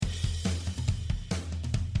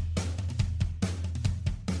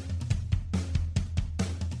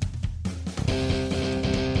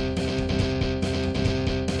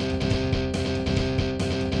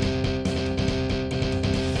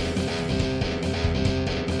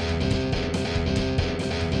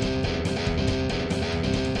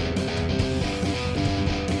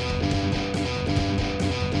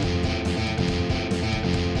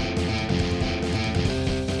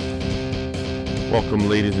Welcome,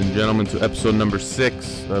 ladies and gentlemen, to episode number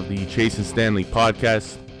 6 of the Chase and Stanley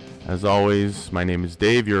podcast. As always, my name is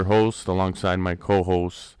Dave, your host, alongside my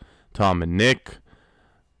co-hosts Tom and Nick.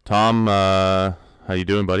 Tom, how you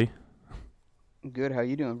doing, buddy? Good. How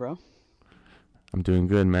you doing, bro? I'm doing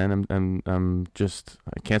good, man.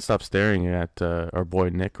 I can't stop staring at our boy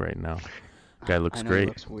Nick right now. Guy looks I know great. He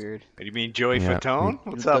looks weird. You mean Joey Fatone?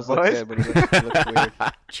 What's He up, does look boys? good, but he looks weird.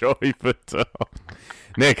 Joey Fatone.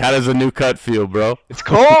 Nick, how does a new cut feel, bro? It's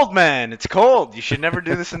cold, man. It's cold. You should never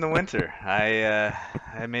do this in the winter. I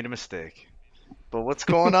made a mistake. But what's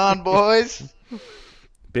going on, boys?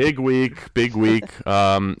 Big week.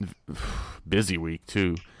 Busy week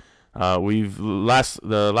too. The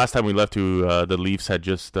last time we left the Leafs had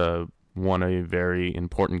just won a very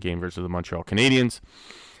important game versus the Montreal Canadiens,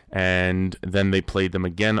 and then they played them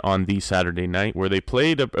again on the Saturday night, where they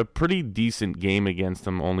played a pretty decent game against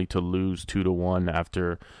them, only to lose 2-1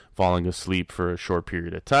 after falling asleep for a short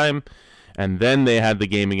period of time. And then they had the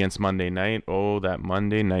game against Monday night. Oh, that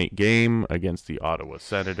Monday night game against the Ottawa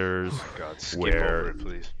Senators. Oh, God, skip over it,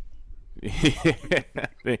 please.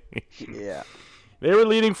 Yeah. They were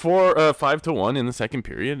leading 5-1 in the second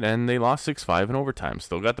period, and they lost 6-5 in overtime.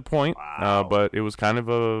 Still got the point, Wow. but it was kind of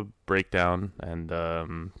a breakdown, and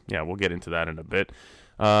we'll get into that in a bit.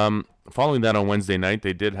 Following that on Wednesday night,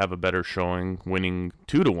 they did have a better showing, winning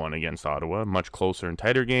 2-1 against Ottawa, much closer and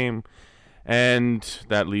tighter game, and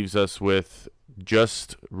that leaves us with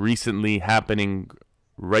just recently happening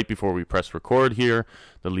right before we press record here,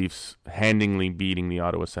 the Leafs handily beating the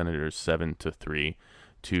Ottawa Senators 7-3.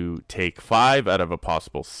 To take 5 out of a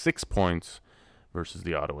possible 6 points versus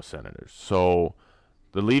the Ottawa Senators. So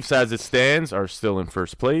the Leafs, as it stands, are still in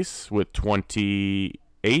first place with 28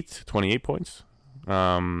 points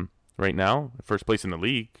right now, first place in the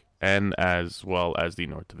league, and as well as the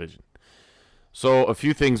North Division. So a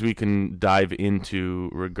few things we can dive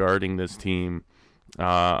into regarding this team.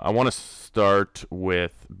 I want to start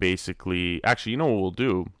with actually, you know what we'll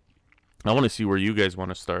do? I want to see where you guys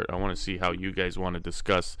want to start. I want to see how you guys want to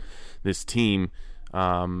discuss this team.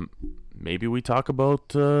 Maybe we talk about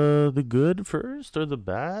the good first or the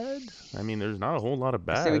bad? I mean, there's not a whole lot of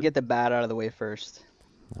bad. I say we get the bad out of the way first.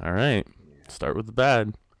 All right. Start with the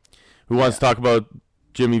bad. Who wants to talk about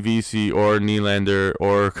Jimmy Vesey or Nylander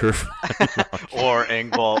or Kerfoot? Or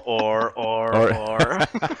Engvall, or.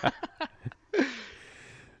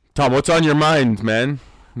 Tom, what's on your mind, man?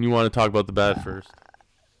 You want to talk about the bad first?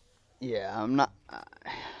 Yeah, I'm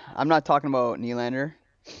not talking about Nylander.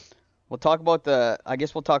 We'll talk about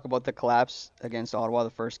the collapse against Ottawa the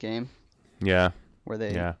first game. Yeah. Where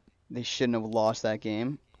they shouldn't have lost that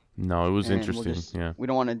game. No, it was And interesting. we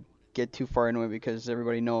don't want to get too far into it because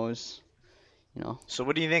everybody knows, you know. So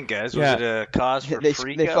what do you think, guys? Yeah. Was it a cause for They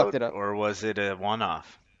freak fucked out, it up. or was it a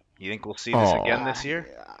one-off? You think we'll see this again this year?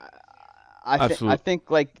 I think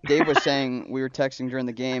like Dave was saying, we were texting during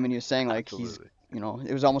the game, and he was saying like Absolutely.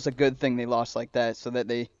 it was almost a good thing they lost like that, so that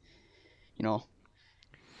they,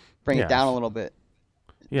 bring it down a little bit.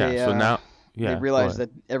 Yeah, They realize that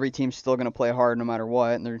every team's still going to play hard no matter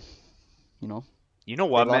what, and they're, You know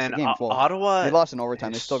what, they lost man? the game full. Ottawa. They lost in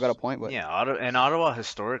overtime. They still got a point, but Yeah, Ottawa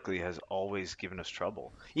historically has always given us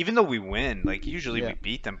trouble. Even though we win, like usually we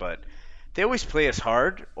beat them, but they always play us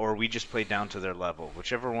hard, or we just play down to their level,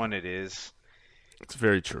 whichever one it is. It's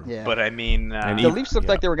very true. yeah. But I mean, The Leafs looked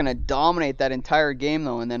like they were going to dominate that entire game,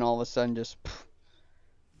 though, and then all of a sudden just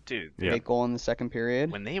dude, big goal in the second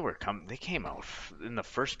period. when they came out in the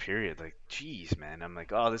first period, like, geez, man, I'm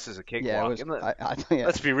like, oh, this is a cakewalk. Yeah, it was. And Let's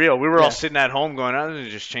let's be real, we were all sitting at home going, I'm gonna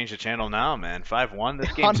just change the channel now, man. 5-1,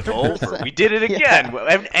 this game's 100%. over. We did it again.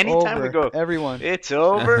 Anytime we go, everyone. it's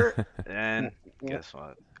over, and guess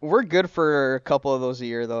what? We're good for a couple of those a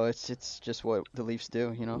year, though. It's just what the Leafs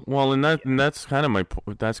do, Well, and that's kind of my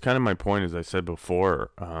point, as I said before.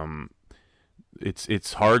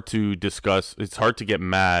 It's hard to discuss. It's hard to get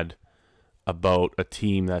mad about a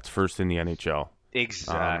team that's first in the NHL.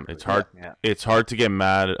 Exactly. It's hard. Yeah. It's hard to get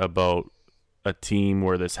mad about a team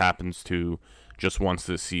where this happens to just once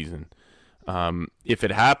this season. If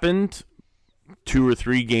it happened 2 or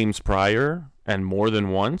 3 games prior and more than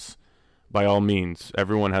once, by all means,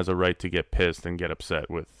 everyone has a right to get pissed and get upset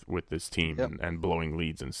with this team and blowing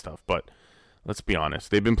leads and stuff. But let's be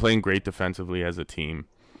honest, they've been playing great defensively as a team.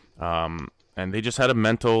 And they just had a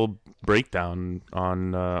mental breakdown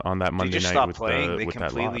on that Monday They just night stopped with playing. They with that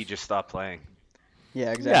completely loss. just stopped playing.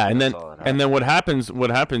 Yeah, exactly. Yeah, That's all that and then what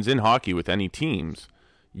happens in hockey with any teams,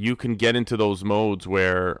 you can get into those modes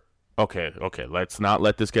where okay, let's not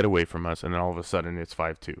let this get away from us, and then all of a sudden it's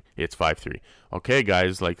 5-2, it's 5-3. Okay,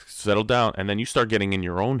 guys, like settle down, and then you start getting in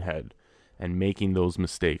your own head, and making those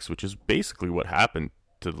mistakes, which is basically what happened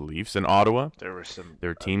to the Leafs. And Ottawa,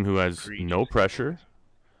 they're a team who has no pressure.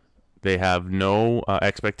 They have no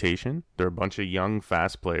expectation. They're a bunch of young,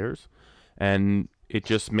 fast players. And it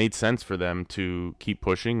just made sense for them to keep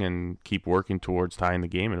pushing and keep working towards tying the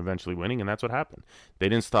game and eventually winning, and that's what happened. They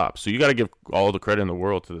didn't stop. So you got to give all the credit in the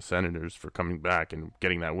world to the Senators for coming back and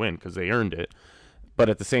getting that win because they earned it. But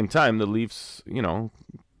at the same time, the Leafs,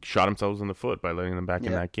 shot themselves in the foot by letting them back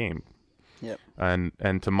in that game. Yep.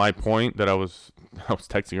 And to my point that I was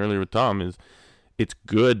texting earlier with Tom is it's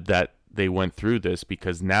good that they went through this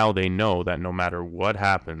because now they know that no matter what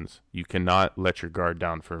happens, you cannot let your guard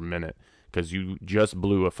down for a minute because you just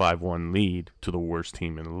blew a 5-1 lead to the worst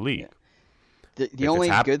team in the league. Yeah. The only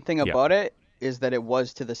good thing about it is that it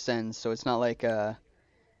was to the Sens, so it's not like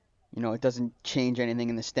it doesn't change anything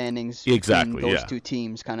in the standings between those two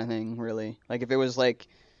teams kind of thing, really. Like if it was like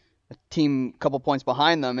a team a couple points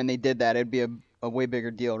behind them and they did that, it'd be a way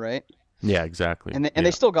bigger deal, right? Yeah, exactly. And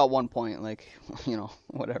they still got 1 point,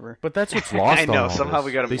 whatever. But that's what's lost. I know. Somehow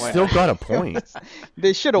we got a point. They still got a point.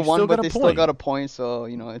 They should have won, but they still got a point. So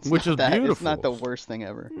it's which is beautiful. It's not the worst thing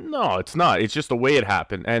ever. No, it's not. It's just the way it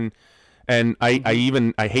happened. And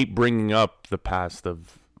I hate bringing up the past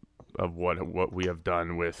of what we have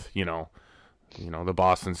done with the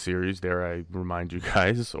Boston series. Dare I remind you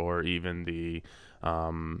guys, or even the.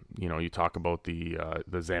 You talk about the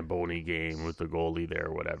Zamboni game with the goalie there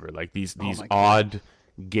or whatever. Like these odd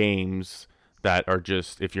games that are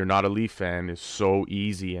just, if you're not a Leaf fan, is so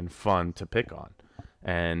easy and fun to pick on.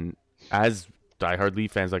 And as diehard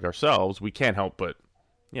Leaf fans like ourselves, we can't help but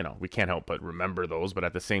remember those. But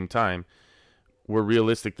at the same time, we're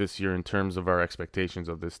realistic this year in terms of our expectations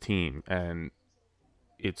of this team, and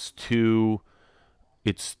it's too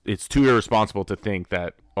irresponsible to think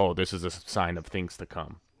that, this is a sign of things to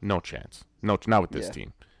come. No chance. No, not with this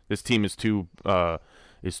team. This team is too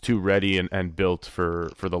ready and built for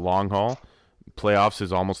the long haul. Playoffs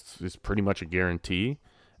is pretty much a guarantee,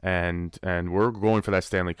 and we're going for that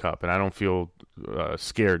Stanley Cup. And I don't feel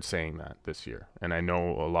scared saying that this year. And I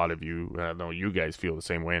know a lot of you, I know you guys feel the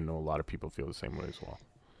same way, and I know a lot of people feel the same way as well.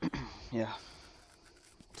 Yeah.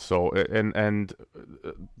 So and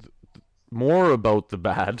more about the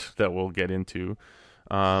bad that we'll get into.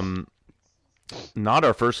 Not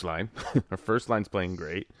our first line. Our first line's playing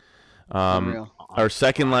great. Our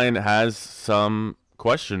second line has some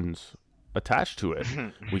questions attached to it.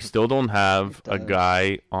 We still don't have a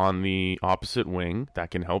guy on the opposite wing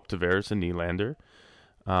that can help Tavares and Nylander.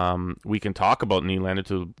 We can talk about Nylander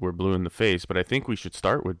till we're blue in the face, but I think we should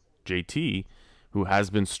start with JT, who has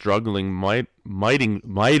been struggling mightily.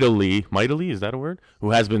 Is that a word?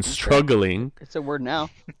 Who has been struggling. It's a word now.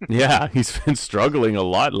 Yeah, he's been struggling a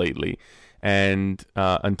lot lately. And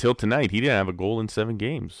until tonight, he didn't have a goal in 7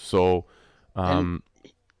 games. So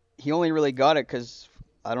he only really got it because,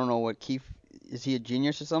 I don't know what Keefe, is he a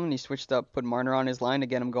genius or something? He switched up, put Marner on his line to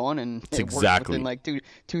get him going, and it worked within like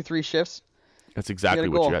 2-3 shifts. That's exactly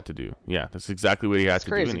what you had to do. Yeah, that's exactly what he had to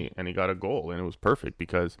do, and he got a goal, and it was perfect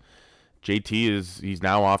because JT he's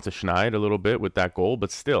now off to Schneid a little bit with that goal,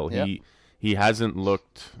 but still he hasn't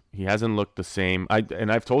looked the same.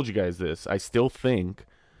 I've told you guys this. I still think,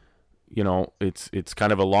 it's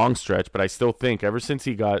kind of a long stretch, but I still think ever since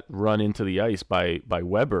he got run into the ice by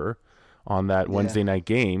Weber on that Wednesday night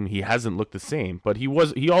game, he hasn't looked the same. But he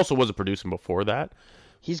also wasn't producing before that.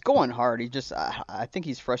 He's going hard. He just I think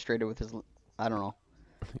he's frustrated with his. I don't know.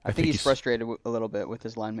 I think he's frustrated a little bit with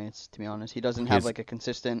his line mates. To be honest, he doesn't have like a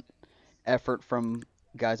consistent effort from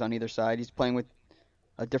guys on either side. He's playing with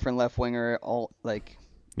a different left winger all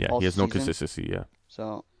he has no consistency.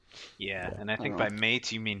 So and I think by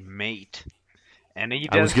mates you mean mate. And he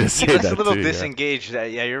does. I was going to say that a little too, disengaged. Yeah,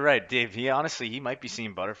 you're right, Dave. He might be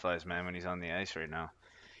seeing butterflies, man, when he's on the ice right now.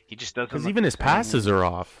 He just doesn't. Because even his passes are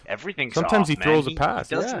off. Everything's Sometimes off, he throws a pass.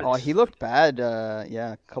 He looked bad.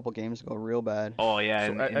 A couple games ago, real bad. Oh yeah,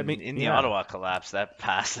 in the Ottawa collapse, that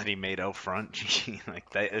pass that he made out front, like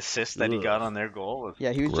that assist that he got on their goal. Was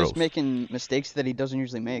he was just making mistakes that he doesn't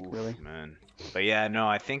usually make, really. Man, but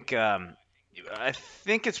I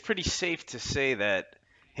think it's pretty safe to say that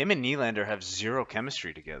him and Nylander have zero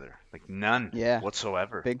chemistry together, like none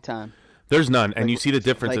whatsoever. Big time. There's none, and you see the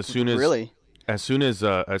difference as soon as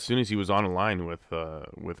as he was on a line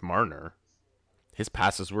with Marner, his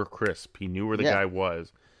passes were crisp. He knew where the guy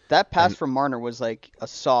was. That pass from Marner was like a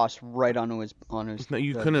sauce right onto his. No,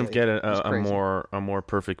 you couldn't get a more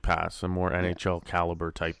perfect pass, a more NHL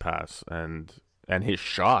caliber type pass, and his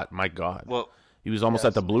shot. My God. Well, He was almost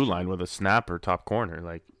at the blue line with a snapper top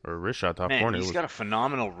corner, or wrist shot top corner. He's got a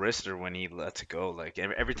phenomenal wrister when he lets it go. Like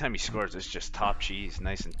every time he scores, it's just top cheese,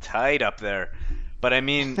 nice and tight up there. But I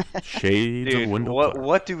mean, shades dude, of window.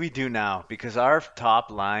 What do we do now? Because our top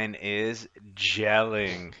line is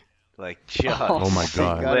gelling. Like just oh my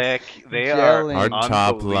god, they are. Our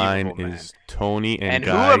top line is Tony and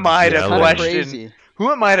Guy. Who am I to question?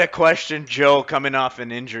 Who am I to question Joe coming off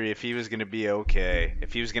an injury if he was going to be okay,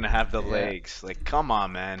 if he was going to have the legs? Like, come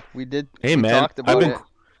on, man. We did. Hey, we man, talked about it.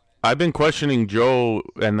 I've been questioning Joe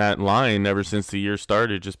and that line ever since the year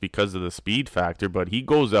started, just because of the speed factor. But he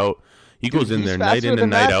goes out. He goes in there night in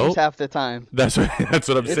and night out. Half the time. That's what I'm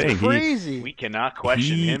saying. It's crazy. We cannot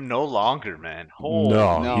question him no longer, man.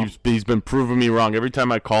 No. He's been proving me wrong every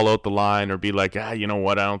time I call out the line or be like, you know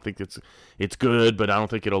what? I don't think it's good, but I don't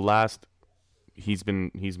think it'll last. He's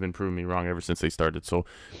been proving me wrong ever since they started. So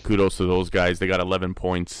kudos to those guys. They got 11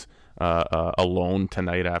 points alone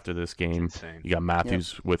tonight after this game. You got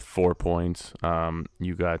Matthews with 4 points.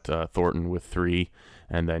 You got Thornton with 3,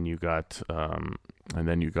 and then you got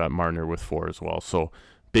Marner with 4 as well. So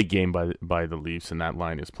big game by the Leafs, and that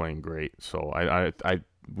line is playing great. So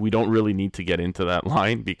we don't really need to get into that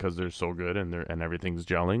line because they're so good and everything's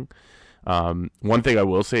gelling. One thing I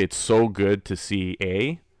will say, it's so good to see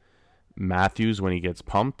Matthews when he gets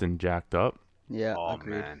pumped and jacked up. Yeah. Oh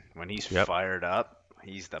man, when he's fired up,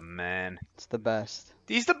 he's the man. It's the best.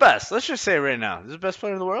 He's the best. Let's just say right now, he's the best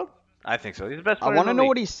player in the world. I think so. He's the best player. I want to know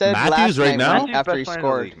what he said Matthews last right night now after he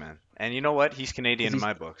scored. League, man. And you know what? He's Canadian in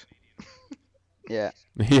my books. Yeah.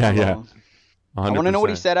 Yeah. 100%. I want to know what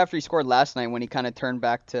he said after he scored last night when he kind of turned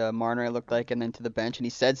back to Marner, it looked like, and then to the bench, and he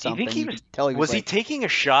said something. Do you think was he taking a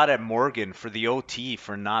shot at Morgan for the OT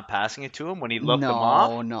for not passing it to him when he looked him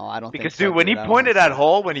off? No, I don't because, think so. Dude, when he pointed at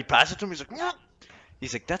Hull, when he passed it to him,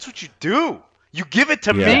 he's like, that's what you do. You give it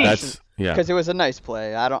to me. Because it was a nice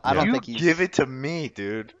play. I don't think he's... give it to me,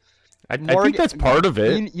 dude. I think that's part of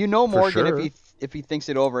it. You know Morgan, if he thinks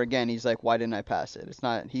it over again, he's like, why didn't I pass it? It's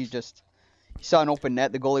not... He saw an open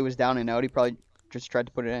net. The goalie was down and out. He probably just tried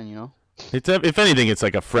to put it in, you know? It's if anything, it's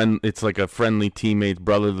like a friendly teammate,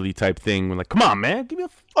 brotherly type thing. We're like, come on, man, give me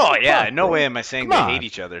a. No way am I saying they hate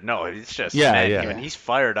each other. No, it's just when he's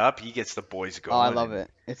fired up, he gets the boys going. Oh, I love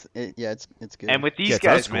it. It's good. And with these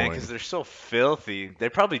guys, man, because they're so filthy, they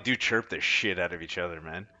probably do chirp the shit out of each other,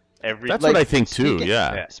 man. That's what I think too.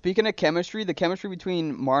 Speaking of chemistry, the chemistry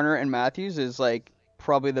between Marner and Matthews is like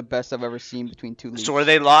probably the best I've ever seen between two leagues. So are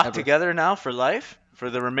they locked together now for life? For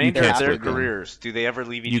the remainder of their careers, do they ever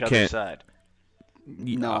leave each other's side?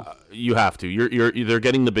 No, you have to. They're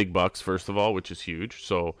getting the big bucks first of all, which is huge.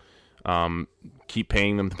 So, keep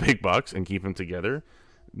paying them the big bucks and keep them together.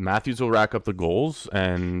 Matthews will rack up the goals,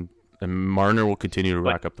 and Marner will continue to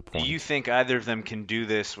rack up the points. Do you think either of them can do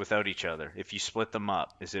this without each other? If you split them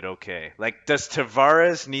up, is it okay? Like, does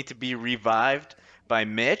Tavares need to be revived by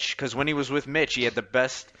Mitch? Because when he was with Mitch, he had the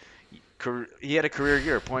best. He had a career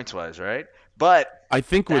year points wise, right? But I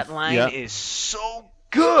think that line is so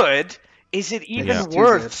good. Is it even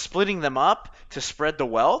worth splitting them up to spread the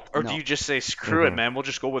wealth? Or do you just say, screw it, man, we'll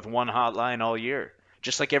just go with one hot line all year?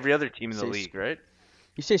 Just like every other team in the league, right?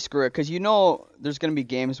 You say screw it because you know there's going to be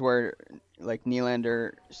games where like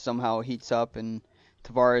Nylander somehow heats up and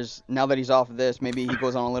Tavares, now that he's off of this, maybe he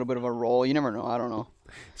goes on a little bit of a roll. You never know. I don't know.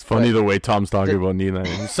 It's funny the way Tom's talking about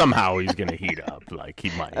Nylander. Somehow he's going to heat up. Like, he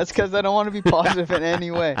might. That's because I don't want to be positive in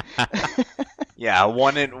any way. Yeah,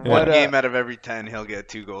 one game out of every 10, he'll get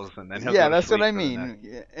 2 goals, and then he'll that's what I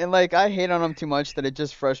mean. And like, I hate on him too much that it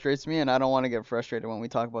just frustrates me, and I don't want to get frustrated when we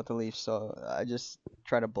talk about the Leafs, so I just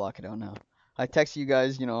try to block it out now. I text you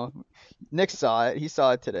guys, Nick saw it. He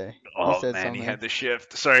saw it today. Oh, man, something. He had the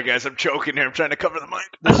shift. Sorry, guys, I'm choking here. I'm trying to cover the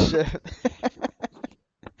mic. The shift.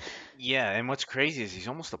 Yeah, and what's crazy is he's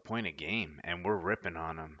almost a point a game, and we're ripping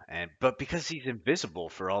on him. But because he's invisible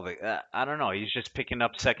for all the, I don't know, he's just picking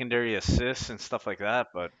up secondary assists and stuff like that.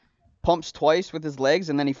 But pumps twice with his legs,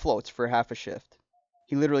 and then he floats for half a shift.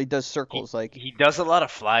 He literally does circles. He does a lot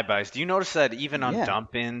of flybys. Do you notice that even on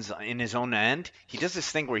dump-ins in his own end, he does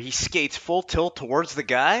this thing where he skates full tilt towards the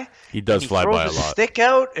guy. He does fly by a lot. He throws his stick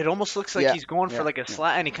out. It almost looks like he's going for like a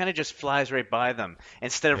slide, and he kind of just flies right by them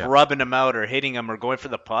instead of rubbing him out or hitting him or going for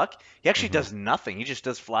the puck. He actually does nothing. He just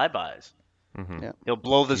does flybys. Mm-hmm. Yeah. He'll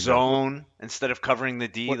blow the zone instead of covering the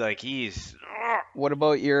D. He's. What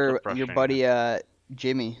about your buddy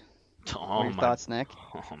Jimmy? What are your thoughts, Nick?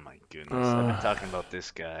 Oh my goodness! I've been talking about this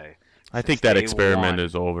guy. I think that experiment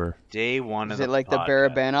is over. Day one of the podcast. Is it like the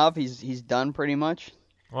Barabanov? He's done pretty much.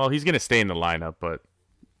 Well, he's gonna stay in the lineup, but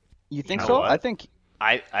you think so? What? I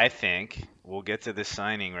think we'll get to this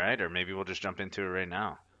signing, right? Or maybe we'll just jump into it right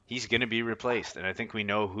now. he's going to be replaced. And I think we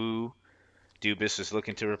know who Dubas is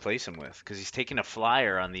looking to replace him with, because he's taking a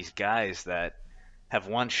flyer on these guys that have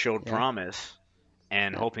once showed promise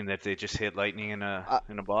and hoping that they just hit lightning in a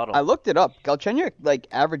bottle. I looked it up. Galchenyuk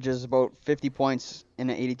averages about 50 points in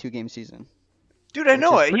an 82-game season. Dude, I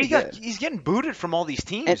know he's getting booted from all these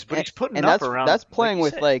teams, but he's putting up around. That's playing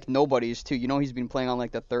with nobodies too. He's been playing on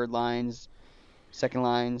the third lines, second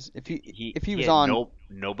lines. If he was on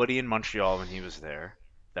nobody in Montreal when he was there.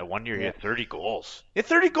 That one year he had 30 goals. He had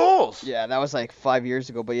 30 goals. Yeah, that was 5 years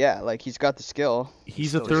ago. But yeah, he's got the skill.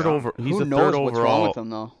 He's a third overall. Who knows what's wrong with him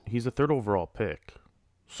though? He's a third overall pick.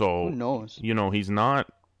 So who knows? He's not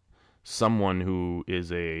someone who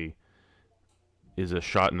is a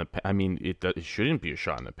shot in the pan. I mean, it shouldn't be a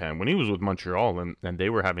shot in the pan. When he was with Montreal and they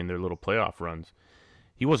were having their little playoff runs,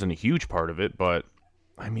 he wasn't a huge part of it, but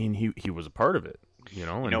I mean, he was a part of it.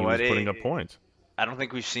 And he was putting up points. I don't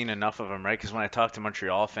think we've seen enough of him, right? Because when I talk to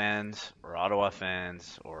Montreal fans or Ottawa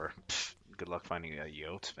fans, or good luck finding a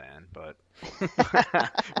Yotes fan, but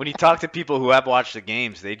when you talk to people who have watched the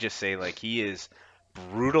games, they just say he is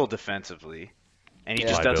brutal defensively, and he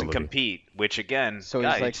just doesn't compete. Which again, so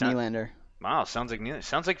he's like Nylander. Wow, sounds like Nylander.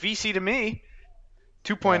 Sounds like VC to me.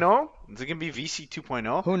 2.0? Yeah. Is it gonna be VC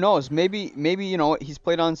 2.0? Who knows? Maybe he's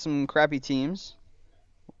played on some crappy teams,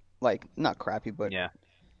 not crappy, but yeah.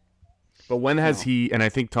 But when has he, and I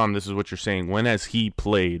think, Tom, this is what you're saying, when has he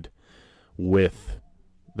played with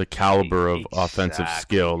the caliber of offensive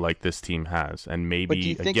skill like this team has? And maybe, do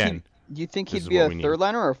you think he'd be a third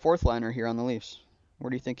liner or a fourth liner here on the Leafs?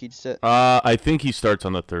 Where do you think he'd sit? I think he starts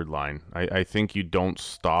on the third line. I think you don't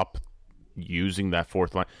stop using that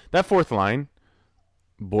fourth line. That fourth line,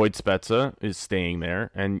 Boyd Spezza is staying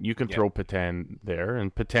there, and you can throw Petan there.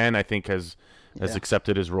 And Petan, I think, has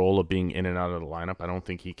accepted his role of being in and out of the lineup. I don't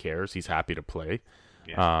think he cares. He's happy to play.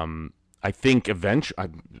 Yeah. I think eventually,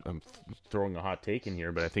 I'm throwing a hot take in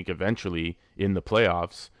here, but I think eventually in the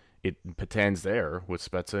playoffs, Petan's there with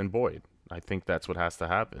Spezza and Boyd. I think that's what has to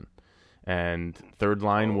happen. And third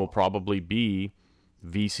line will probably be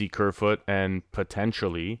VC Kerfoot and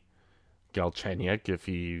potentially Galchenyuk if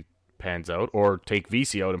he pans out, or take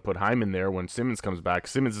VC out and put Hyman there when Simmons comes back.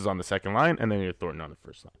 Simmons is on the second line, and then you're Thornton on the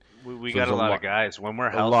first line. We got a lot of guys. When we're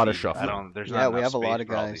healthy, a lot of shuffling. There's not we have a lot of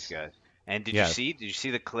guys. These guys. And did you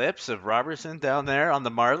see the clips of Robertson down there on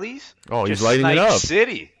the Marlies? Oh, he's lighting it up.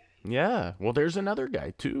 City. Yeah. Well, there's another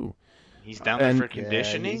guy too. He's down there for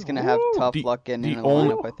conditioning. He's gonna have tough luck getting in the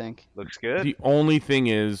lineup, I think. Looks good. The only thing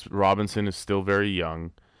is Robinson is still very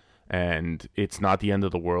young, and it's not the end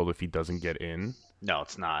of the world if he doesn't get in. No,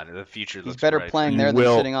 it's not. The future looks He's better bright. playing there than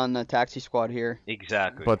sitting on the taxi squad here.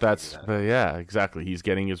 Exactly. But exactly. He's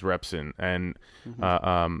getting his reps in, and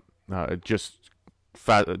just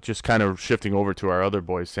kind of shifting over to our other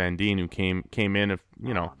boy Sandin, who came in,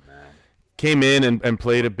 came in and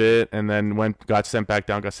played a bit, and then got sent back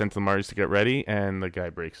down, got sent to the Marlies to get ready, and the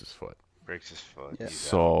guy breaks his foot. Yeah.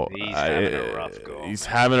 So he's having a rough go. He's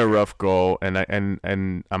having a rough go, and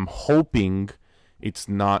I'm hoping it's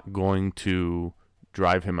not going to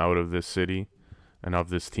drive him out of this city and of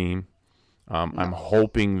this team. I'm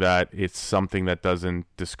hoping that it's something that doesn't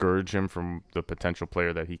discourage him from the potential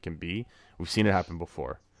player that he can be. We've seen it happen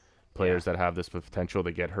before. Players that have this potential,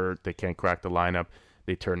 they get hurt, they can't crack the lineup,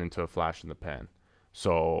 they turn into a flash in the pan.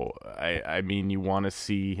 So, I mean, you want to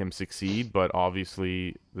see him succeed, but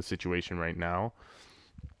obviously the situation right now,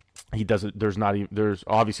 he doesn't. There's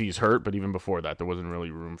obviously he's hurt, but even before that, there wasn't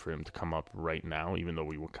really room for him to come up right now, even though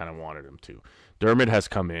we kind of wanted him to. Dermott has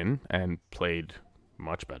come in and played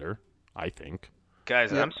much better, I think.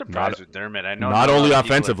 Guys, I'm surprised with Dermott. I know not only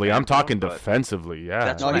offensively, I'm talking defensively. Yeah,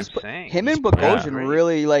 that's what I'm saying. Him and Bogosian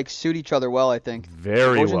really suit each other well. I think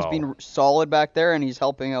very well. Bogosian's been solid back there, and he's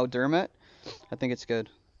helping out Dermott. I think it's good.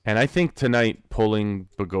 And I think tonight pulling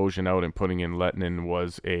Bogosian out and putting in Lehtinen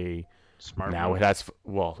was a smart now move.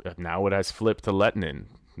 Now it has flipped to Lehtinen.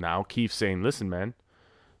 Now Keefe's saying, "Listen, man,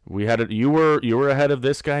 we had it. You were ahead of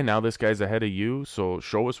this guy. Now this guy's ahead of you. So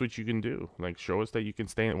show us what you can do. Show us that you can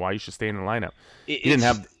stay in. Why you should stay in the lineup." He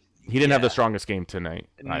didn't have the strongest game tonight.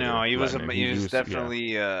 No, he was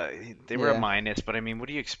definitely. They were a minus, but I mean, what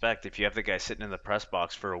do you expect if you have the guy sitting in the press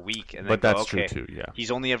box for a week and then true too. Yeah,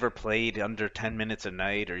 he's only ever played under 10 minutes a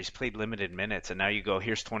night, or he's played limited minutes, and now you go,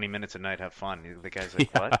 here's 20 minutes a night, have fun. The guy's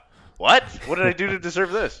like, what? What did I do to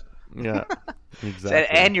deserve this? Yeah,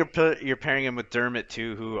 exactly. And you're pairing him with Dermott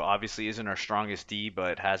too, who obviously isn't our strongest D,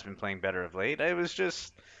 but has been playing better of late.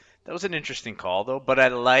 That was an interesting call though. But I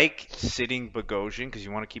like sitting Bogosian because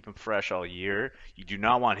you want to keep him fresh all year. You do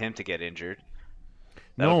not want him to get injured.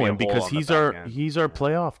 And because he's our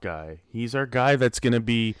playoff guy. He's our guy that's going to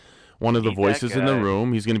be one of the voices in the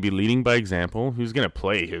room. He's going to be leading by example. He's going to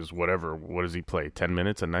play his whatever. What does he play? 10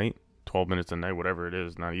 minutes a night, 12 minutes a night, whatever it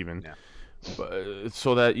is. Not even. Yeah. But,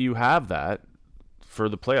 so that you have that for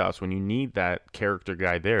the playoffs when you need that character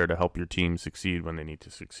guy there to help your team succeed when they need to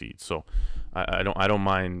succeed. So I don't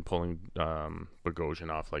mind pulling Bogosian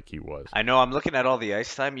off like he was. I know. I'm looking at all the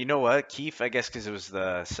ice time. You know what, Keefe? I guess because it was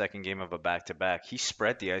the second game of a back-to-back, he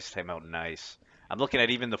spread the ice time out nice. I'm looking at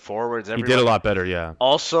even the forwards. He did a lot better, yeah.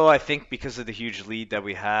 Also, I think because of the huge lead that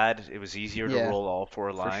we had, it was easier to roll all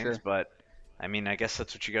 4 lines. Sure. But I mean, I guess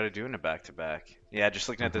that's what you got to do in a back-to-back. Yeah, just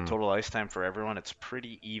looking at the total ice time for everyone, it's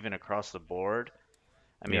pretty even across the board.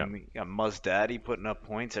 I mean, we got Muzz Daddy putting up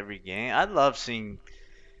points every game. I love seeing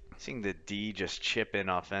the D just chip in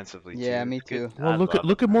offensively. Yeah, me too. Well,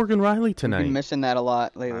 look at Morgan Rielly tonight. We've been missing that a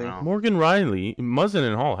lot lately. Morgan Rielly, Muzzin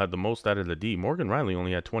and Hall had the most out of the D. Morgan Rielly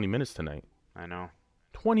only had 20 minutes tonight. I know.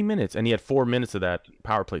 20 minutes, and he had 4 minutes of that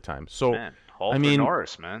power play time. So, Hall for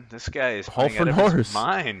Norris, man. This guy is playing out of his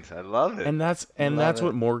mind. I love it. And that's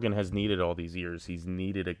what Morgan has needed all these years. He's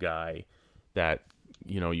needed a guy that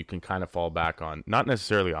you can kind of fall back on, not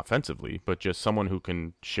necessarily offensively, but just someone who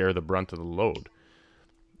can share the brunt of the load.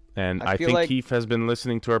 And I think Keefe has been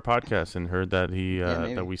listening to our podcast and heard that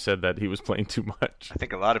that we said that he was playing too much. I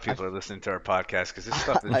think a lot of people are listening to our podcast because this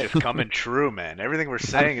stuff is just coming true, man. Everything we're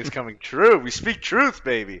saying is coming true. We speak truth,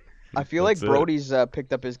 baby. I feel like Brody's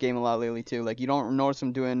picked up his game a lot lately too. Like, you don't notice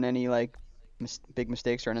him doing any big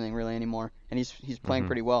mistakes or anything really anymore, and he's playing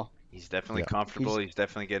pretty well. He's definitely comfortable. He's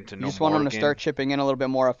definitely getting to know. You just want him to start chipping in a little bit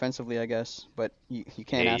more offensively, I guess. But you can't ask for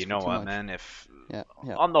too much. You know what, man? If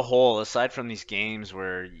on the whole, aside from these games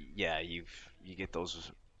where you get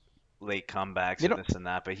those late comebacks and this and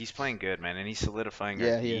that, but he's playing good, man, and he's solidifying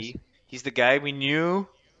our D. He's the guy we knew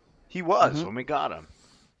he was when we got him.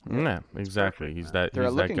 Yeah, exactly. He's that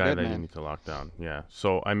guy that you need to lock down. Yeah.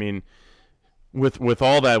 So I mean, with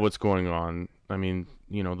all that, what's going on? I mean,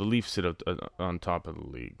 the Leafs sit on top of the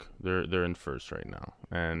league. They're in first right now,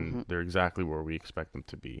 and they're exactly where we expect them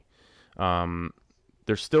to be.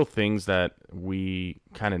 There's still things that we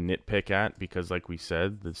kind of nitpick at because, like we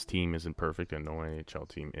said, this team isn't perfect, and no NHL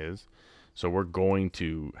team is. So we're going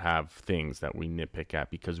to have things that we nitpick at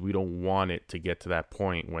because we don't want it to get to that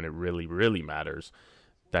point when it really, really matters.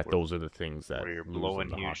 Those are the things that where you're blowing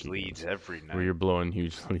huge leads every night. Where you're blowing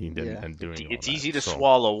huge leads and doing it's easy to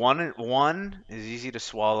swallow. One is easy to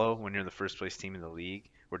swallow when you're the first place team in the league.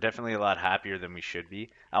 We're definitely a lot happier than we should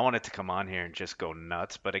be. I wanted to come on here and just go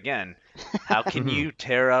nuts, but again, how can you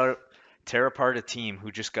tear apart a team who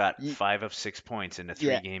just got 5 of 6 points in a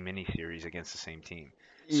 3-game mini-series against the same team?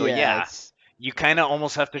 So you kind of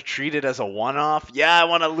almost have to treat it as a one-off. Yeah, I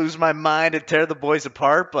want to lose my mind and tear the boys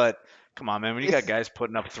apart, but come on, man. When you got guys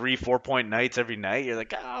putting up 3-4 point nights every night, you're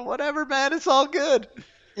like, whatever, man. It's all good.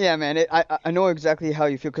 Yeah, man. I know exactly how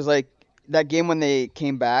you feel because, like, that game when they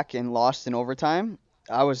came back and lost in overtime,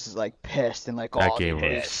 I was, like, pissed and, like,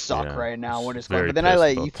 they suck right now. What is going on? But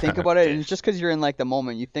then you think about it, and it's just because you're in, like, the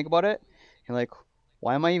moment. You think about it, you're like,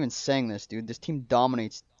 why am I even saying this, dude? This team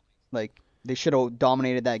dominates. Like, they should have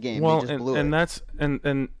dominated that game. Well, they just blew and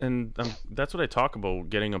it. That's what I talk about,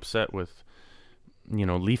 getting upset with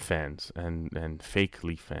Leaf fans and fake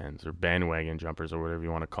Leaf fans or bandwagon jumpers or whatever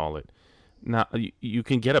you want to call it. Now, you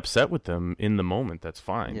can get upset with them in the moment. That's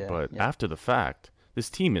fine. But after the fact, this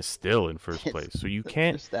team is still in first place. So you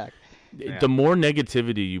can't. The more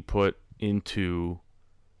negativity you put into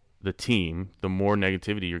the team, the more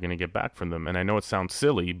negativity you're going to get back from them. And I know it sounds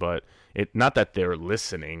silly, but not that they're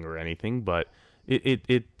listening or anything, but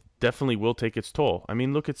it definitely will take its toll. I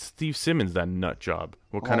mean, look at Steve Simmons, that nut job.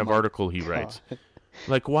 What kind of article he writes.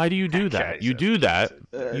 Like, why do you do that? You do that.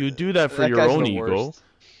 You do that for your own ego.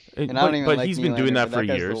 But he's been doing that for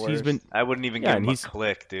years. I wouldn't even give him a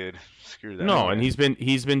click, dude. Screw that. No, and he's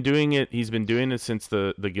been doing it. He's been doing it since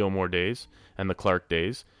the Gilmore days and the Clark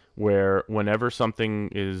days, where whenever something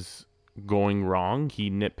is going wrong, he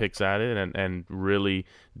nitpicks at it and really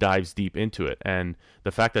dives deep into it. And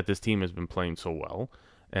the fact that this team has been playing so well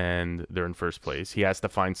and they're in first place, he has to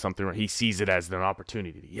find something where he sees it as an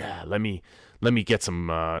opportunity. Yeah, let me get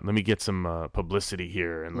some publicity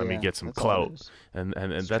here, and let me get some clout, and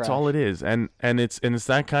that's all it is. And it's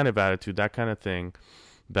that kind of attitude, that kind of thing,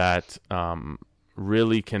 that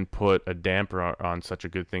really can put a damper on such a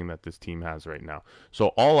good thing that this team has right now. So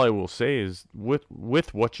all I will say is, with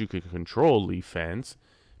what you can control, Leaf fans,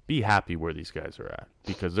 be happy where these guys are at,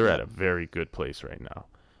 because they're at a very good place right now.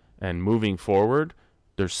 And moving forward,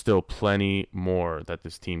 there's still plenty more that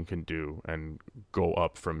this team can do and go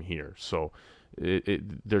up from here. So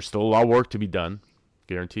there's still a lot of work to be done,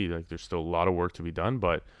 guaranteed. Like, there's still a lot of work to be done,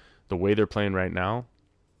 but the way they're playing right now,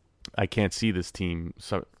 I can't see this team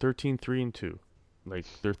 13-3-2. Like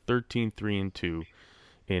they're 13-3-2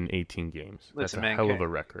 in 18 games. That's a hell of a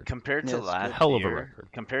record. Compared to last hell of a record.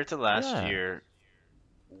 Compared to last year,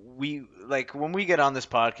 we like when we get on this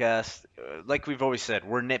podcast, like we've always said,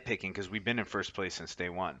 we're nitpicking because we've been in first place since day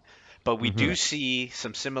one. But we do see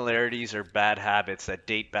some similarities or bad habits that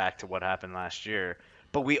date back to what happened last year.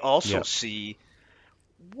 But we also see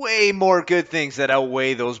way more good things that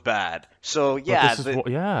outweigh those bad. So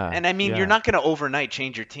and I mean, you're not going to overnight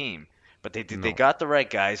change your team. But they got the right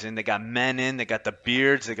guys in. They got men in. They got the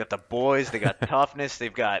beards. They got the boys. They got toughness. You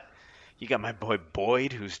got my boy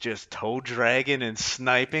Boyd, who's just toe dragging and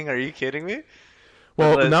sniping. Are you kidding me?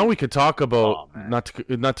 Well, now we could talk about not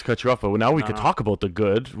to cut you off, but now we could talk about the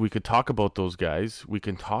good. We could talk about those guys. We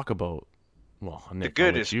can talk about Nick, the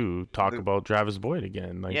good is you talk about Travis Boyd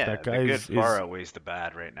again. Like that guy the good far outweighs the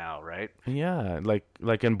bad right now, right? Yeah,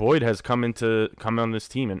 and Boyd has come on this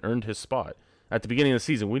team and earned his spot. At the beginning of the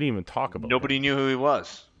season, we didn't even talk about. Nobody knew who he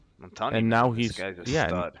was. I'm telling you. And now this guy's a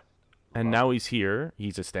stud. And now he's here.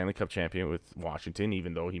 He's a Stanley Cup champion with Washington,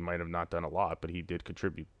 even though he might have not done a lot, but he did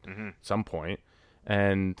contribute at some point.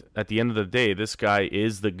 And at the end of the day, this guy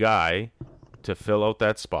is the guy to fill out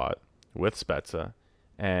that spot with Spezza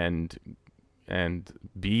and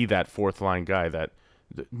be that fourth line guy that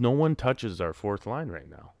no one touches our fourth line right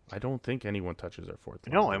now. I don't think anyone touches our fourth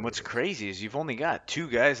line. No, and what's crazy is you've only got two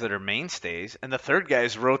guys that are mainstays, and the third guy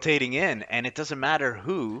is rotating in, and it doesn't matter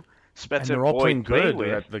who Spezza and they're all Boyd playing good,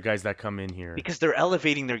 with, the guys that come in here. Because they're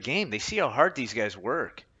elevating their game. They see how hard these guys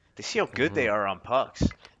work. They see how good they are on pucks.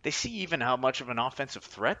 They see even how much of an offensive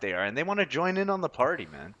threat they are, and they want to join in on the party,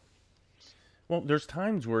 man. Well, there's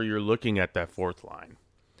times where you're looking at that fourth line,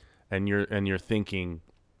 and you're thinking,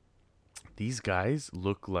 these guys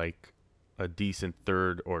look like a decent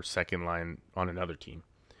third or second line on another team.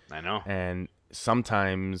 I know. And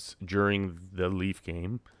sometimes during the Leaf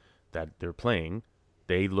game that they're playing,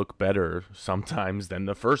 they look better sometimes than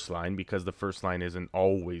the first line because the first line isn't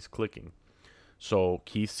always clicking. So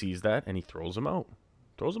Keith sees that and he throws them out.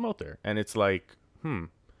 Throws them out there. And it's like,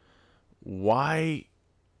 why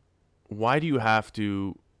do you have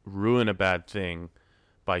to ruin a bad thing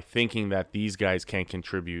by thinking that these guys can't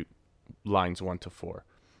contribute lines 1 to 4?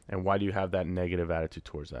 And why do you have that negative attitude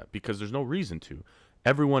towards that? Because there's no reason to.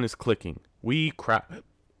 Everyone is clicking. We crap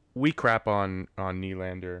on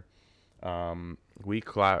Nylander. We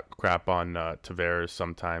crap on Tavares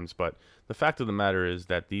sometimes. But the fact of the matter is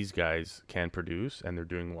that these guys can produce, and they're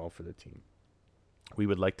doing well for the team. We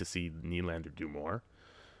would like to see Nylander do more.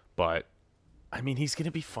 But, I mean, he's going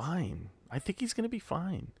to be fine. I think he's going to be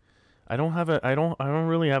fine. I don't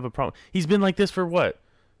really have a problem. He's been like this for what?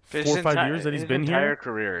 4 or 5 years that he's been here? His entire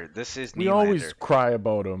career. This is Nylander. We always cry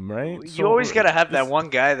about him, right? You always got to have that one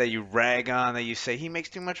guy that you rag on, that you say, he makes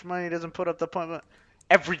too much money, doesn't put up the point.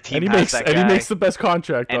 Every team has that guy. And he makes the best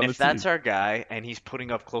contract on the team. And if that's our guy, and he's putting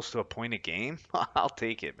up close to a point a game, I'll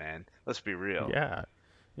take it, man. Let's be real. Yeah.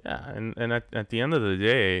 And at the end of the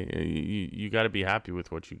day, you got to be happy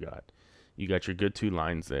with what you got. You got your good 2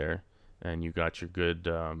 lines there. And you got your good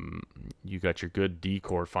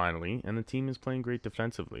D-core finally, and the team is playing great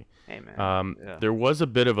defensively. Hey man, there was a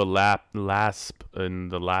bit of a lasp in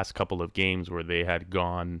the last couple of games where they had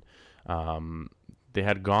gone a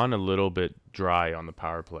little bit dry on the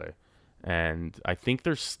power play, and I think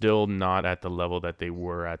they're still not at the level that they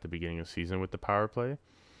were at the beginning of the season with the power play.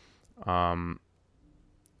 Do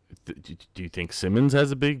you think Simmons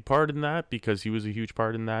has a big part in that because he was a huge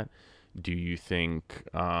part in that? Do you think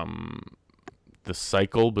the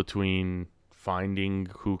cycle between finding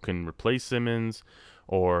who can replace Simmons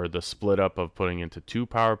or the split up of putting into 2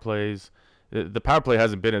 power plays? The power play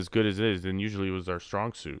hasn't been as good as it is, and usually it was our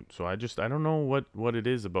strong suit. So I don't know what it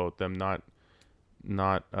is about them not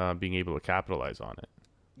being able to capitalize on it.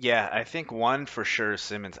 Yeah, I think one for sure is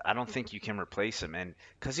Simmons. I don't think you can replace him, and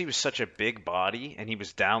because he was such a big body and he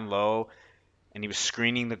was down low and he was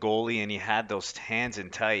screening the goalie and he had those hands in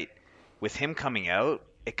tight. With him coming out,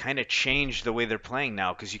 it kind of changed the way they're playing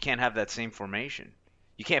now because you can't have that same formation.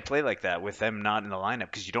 You can't play like that with them not in the lineup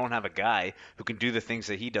because you don't have a guy who can do the things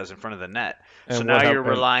that he does in front of the net. And so now you're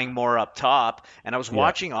relying more up top. And I was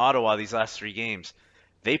watching Ottawa these last 3 games.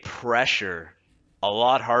 They pressure a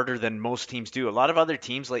lot harder than most teams do. A lot of other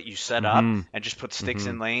teams let you set up and just put sticks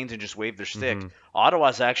in lanes and just wave their stick.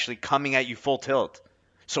 Ottawa's actually coming at you full tilt.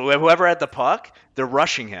 So whoever had the puck, they're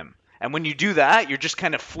rushing him. And when you do that, you're just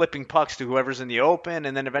kind of flipping pucks to whoever's in the open,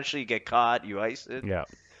 and then eventually you get caught, you ice it. Yeah.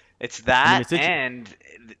 It's that, and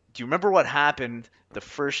do you remember what happened the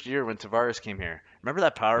first year when Tavares came here? Remember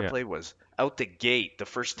that power play was out the gate. The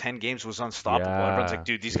first 10 games was unstoppable. Everyone's like,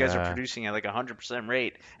 dude, these guys are producing at like 100%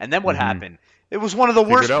 rate. And then what happened? It was one of the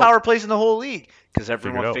worst power plays in the whole league because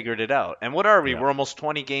everyone figured it out. And what are we? We're almost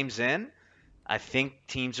 20 games in. I think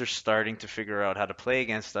teams are starting to figure out how to play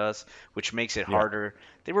against us, which makes it harder.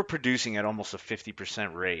 They were producing at almost a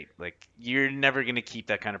 50% rate. Like, you're never going to keep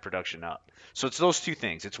that kind of production up. So it's those two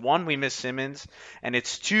things. It's one, we miss Simmons, and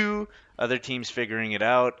it's two, other teams figuring it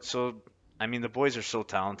out. So, I mean, the boys are so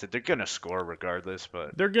talented. They're going to score regardless,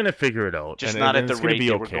 but they're going to figure it out. Just not at the rate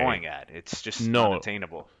that we're going at. It's just not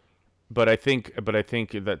attainable. But I think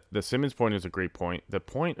that the Simmons point is a great point. The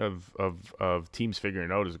point of teams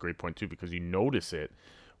figuring it out is a great point too, because you notice it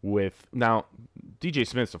with now DJ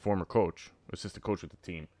Smith's a former coach, assistant coach with the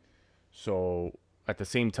team. So at the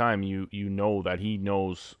same time, you know that he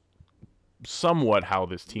knows somewhat how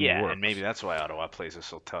this team works. Yeah, and maybe that's why Ottawa plays it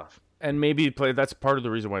so tough. And maybe that's part of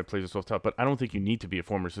the reason why it plays it so tough. But I don't think you need to be a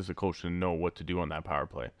former assistant coach to know what to do on that power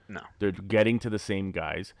play. No. They're getting to the same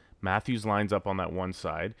guys. Matthews lines up on that one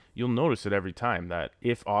side. You'll notice it every time that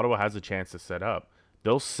if Ottawa has a chance to set up,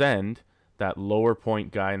 they'll send that lower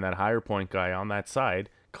point guy and that higher point guy on that side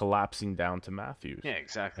collapsing down to Matthews. Yeah,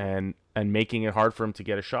 exactly. And making it hard for him to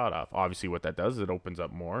get a shot off. Obviously, what that does is it opens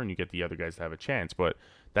up more and you get the other guys to have a chance. But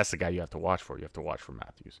that's the guy you have to watch for. You have to watch for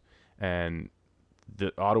Matthews. And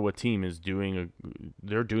the Ottawa team is doing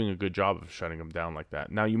a good job of shutting them down like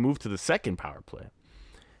that. Now you move to the second power play,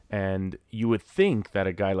 and you would think that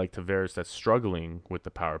a guy like Tavares that's struggling with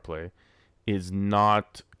the power play is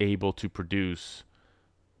not able to produce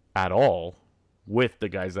at all with the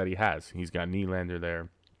guys that he has. He's got Nylander there.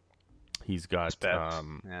 He's got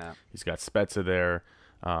he's got Spezza there.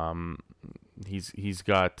 He's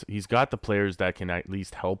got the players that can at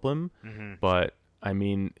least help him. Mm-hmm. But I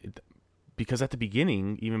mean, because at the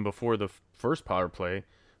beginning, even before the first power play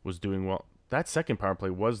was doing well, that second power play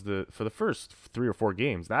was for the first 3 or 4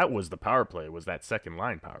 games. That was the power play. Was that second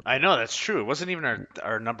line power play? I know, that's true. It wasn't even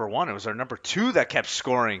our number one. It was our number 2 that kept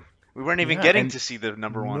scoring. We weren't even getting to see the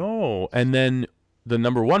number 1. No, and then the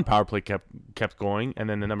number 1 power play kept going, and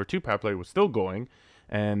then the number 2 power play was still going,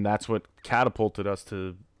 and that's what catapulted us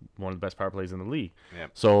to one of the best power plays in the league.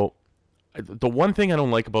 Yep. So the one thing I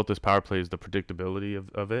don't like about this power play is the predictability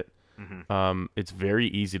of it. Mm-hmm. It's very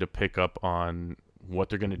easy to pick up on what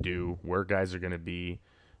they're gonna do, where guys are gonna be,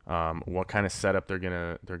 what kind of setup they're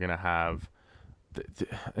gonna have,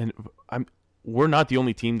 and we're not the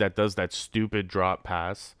only team that does that stupid drop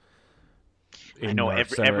pass. I know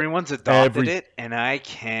everyone's adopted it, and I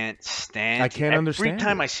can't stand. I can't understand. Every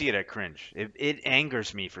time I see it, I cringe. It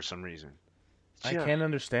angers me for some reason. I can't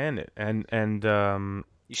understand it, and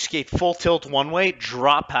you skate full tilt one way,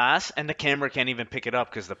 drop pass, and the camera can't even pick it up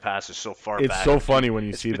because the pass is so far back. It's so funny when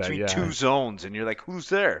you see that. Between 2 zones, and you're like, "Who's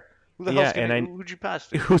there? Who the hell's who'd you pass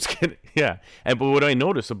to?" Who's gonna? Yeah, but what I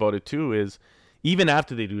notice about it too is, even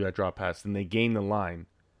after they do that drop pass, and they gain the line.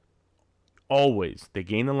 Always, they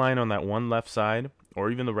gain the line on that one left side,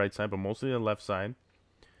 or even the right side, but mostly the left side.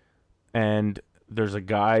 And there's a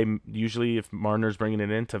guy, usually if Marner's bringing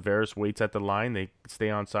it in, Tavares waits at the line, they stay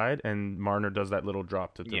on side, and Marner does that little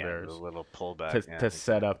drop to Tavares. The little pullback. To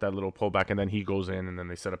set up that little pullback, and then he goes in, and then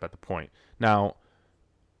they set up at the point. Now,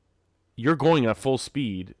 you're going at full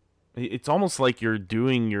speed. It's almost like you're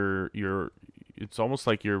doing it's almost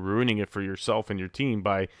like you're ruining it for yourself and your team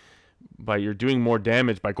by you're doing more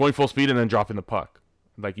damage by going full speed and then dropping the puck.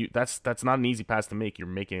 Like that's not an easy pass to make. You're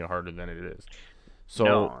making it harder than it is. So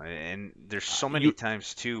no, and there's so many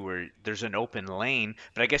times too where there's an open lane,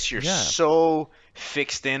 but I guess you're so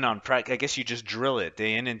fixed in on practice. I guess you just drill it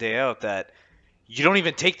day in and day out that you don't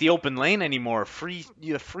even take the open lane anymore. Free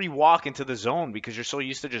walk into the zone because you're so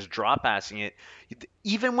used to just drop passing it.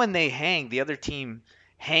 Even when they hang, the other team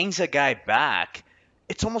hangs a guy back.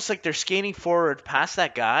 It's almost like they're skating forward past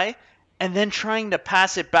that guy and then trying to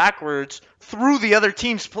pass it backwards through the other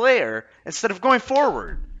team's player instead of going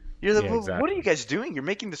forward. You're like, exactly. What are you guys doing? You're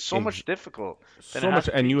making this so much difficult. So much,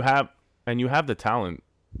 and you have the talent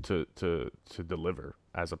to deliver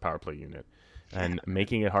as a power play unit, and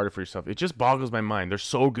making it harder for yourself. It just boggles my mind. They're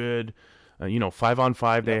so good.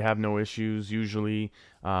 5-on-5, they have no issues usually.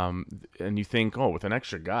 And you think, with an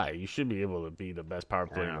extra guy, you should be able to be the best power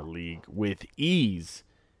player in the league with ease.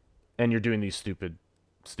 And you're doing these stupid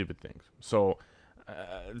things. So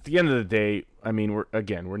at the end of the day, I mean, we're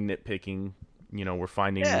nitpicking. We're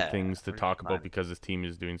finding new things to talk about because this team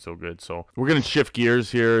is doing so good. So we're going to shift gears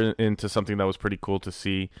here into something that was pretty cool to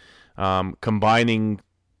see, combining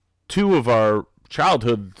 2 of our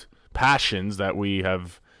childhood passions that we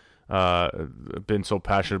have been so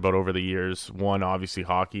passionate about over the years. One, obviously,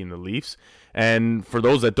 hockey and the Leafs. And for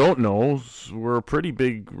those that don't know, we're pretty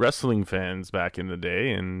big wrestling fans back in the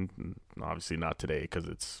day, and obviously not today because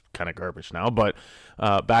it's kind of garbage now. But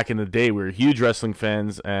back in the day, we were huge wrestling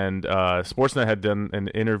fans, and Sportsnet had done an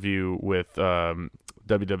interview with WWE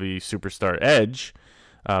superstar Edge,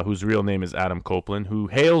 whose real name is Adam Copeland, who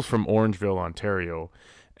hails from Orangeville, Ontario,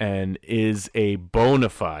 and is a bona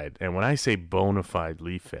fide, and when I say bona fide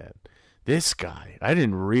Leaf fan, this guy, I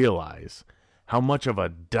didn't realize how much of a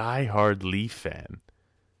diehard Leaf fan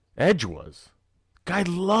Edge was. Guy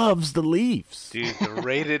loves the Leafs. Dude, the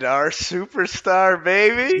rated R superstar,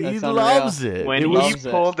 baby. He loves it. When he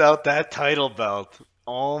pulled out that title belt,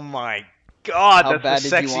 oh my God, that's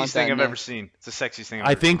the sexiest thing I've ever seen. It's the sexiest thing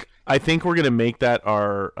I've ever seen. I think we're going to make that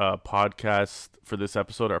our podcast for this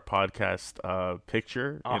episode, our podcast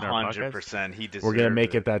picture. 100%. He deserves We're going to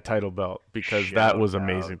make it that title belt because that was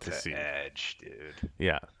amazing to see. Edge, dude.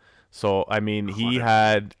 Yeah. So, I mean, 100%. He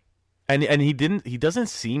had... And he doesn't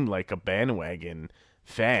seem like a bandwagon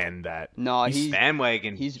fan that... No, he's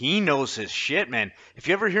bandwagon. He knows his shit, man. If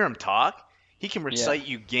you ever hear him talk, he can recite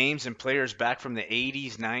you games and players back from the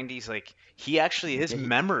 80s, 90s. Like, he actually has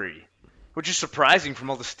memory, which is surprising from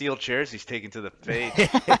all the steel chairs he's taken to the face.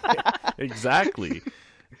 Exactly.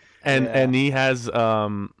 And he has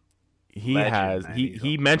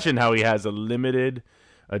he mentioned how he has a limited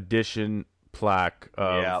edition plaque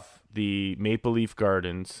of the Maple Leaf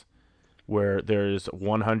Gardens where there's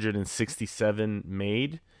 167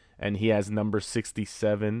 made, and he has number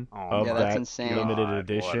 67 of that limited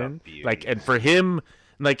edition. Like, and for him,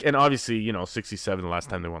 like, and obviously, 67 the last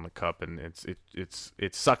time they won the cup, and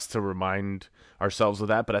it sucks to remind ourselves of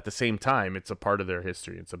that, but at the same time, it's a part of their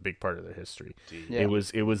history. It's a big part of their history. Yeah.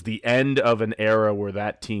 It was the end of an era where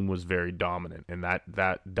that team was very dominant, and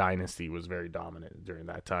that dynasty was very dominant during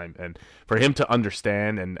that time. And for him to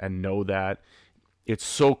understand and know that, it's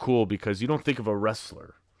so cool because you don't think of a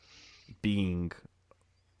wrestler being,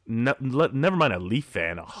 never mind a Leaf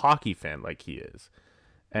fan, a hockey fan like he is.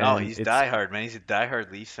 And no, he's diehard, man. He's a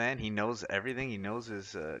diehard Leafs fan. He knows everything. He knows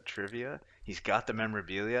his trivia. He's got the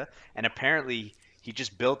memorabilia. And apparently he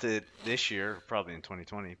just built it this year, probably in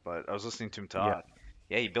 2020. But I was listening to him talk.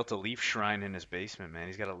 Yeah, he built a Leaf shrine in his basement, man.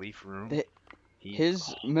 He's got a Leaf room.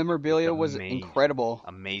 His memorabilia was incredible.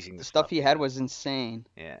 Amazing. The stuff he had was insane.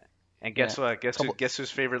 Yeah. And guess what? Guess whose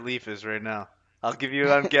favorite Leaf is right now? I'll give you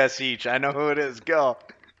one guess each. I know who it is. Go.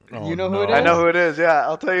 You know who it is? I know who it is. Yeah,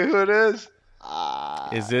 I'll tell you who it is.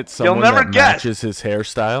 Is it someone that matches his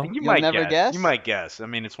hairstyle? You might never guess. You might guess. I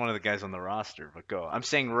mean, it's one of the guys on the roster. But go. I'm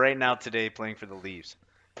saying right now today, playing for the Leafs.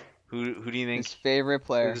 Who do you think? His favorite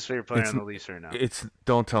player. Who's his favorite player on the Leafs right now?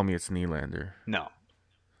 Don't tell me it's Nylander. No.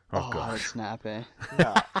 Oh gosh. Snap, eh?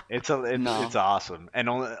 No, it's awesome, and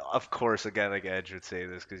only, of course, a guy like Edge would say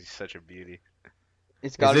this because he's such a beauty.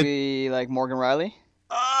 It's got to be like Morgan Riley.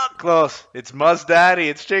 Oh, close. It's Muzz Daddy.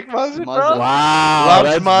 It's Jake Muzzin, bro. Wow,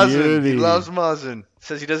 loves Muzzin. He loves Muzzin.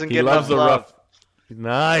 Says he doesn't get enough love.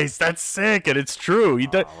 Nice, that's sick, and it's true. He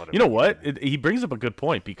does. You know what? He brings up a good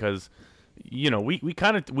point because,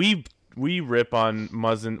 we rip on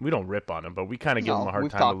Muzzin. We don't rip on him, but we kind of give him a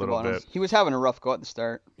hard time a little bit. He was having a rough go at the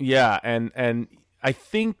start. Yeah, and I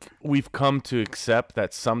think we've come to accept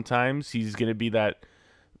that sometimes he's going to be that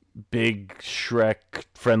big Shrek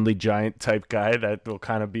friendly giant type guy that will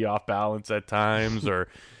kind of be off balance at times, or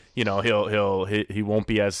he won't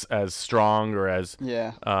be as strong or as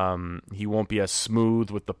he won't be as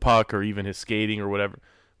smooth with the puck or even his skating or whatever.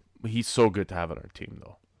 He's so good to have on our team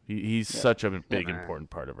though. He's such a big important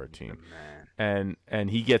part of our team, and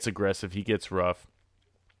he gets aggressive, he gets rough.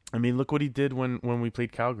 I mean, look what he did when we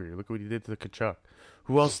played Calgary. Look what he did to the Tkachuk.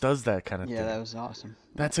 Who else does that kind of thing? Yeah, that was awesome.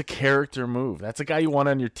 That's a character move. That's a guy you want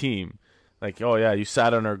on your team. Like, oh yeah, you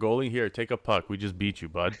sat on our goalie. Here, take a puck. We just beat you,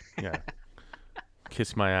 bud. Yeah,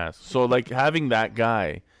 kiss my ass. So like having that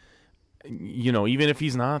guy, even if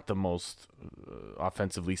he's not the most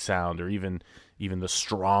offensively sound or even the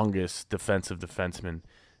strongest defensive defenseman.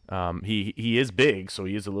 He is big, so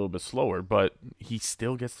he is a little bit slower, but he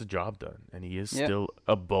still gets the job done, and he is still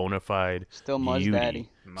a bona fide Muzz Daddy.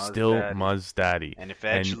 Muzz Daddy. And if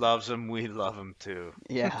Edge loves him, we love him too.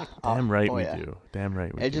 Yeah. Damn right we do. Damn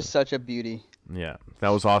right we do. Edge is such a beauty. Yeah, that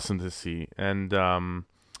was awesome to see. And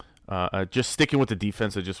just sticking with the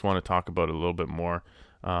defense, I just want to talk about it a little bit more.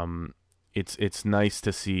 It's nice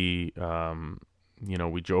to see,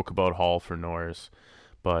 we joke about Hall for Norris,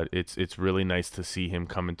 but it's really nice to see him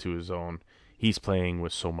come into his own. He's playing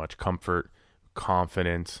with so much comfort,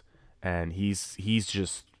 confidence, and he's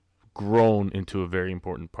just grown into a very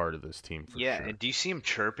important part of this team. For sure. And do you see him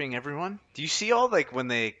chirping everyone? Do you see all like when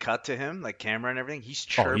they cut to him, like camera and everything? He's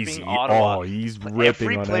chirping Ottawa. Oh, he's ripping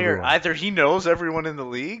every on player. Everyone. Either he knows everyone in the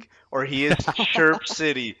league, or he is Chirp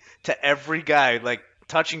City to every guy, like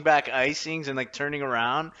touching back icings and like turning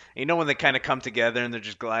around. You know when they kind of come together and they're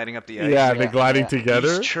just gliding up the ice. Yeah, they're gliding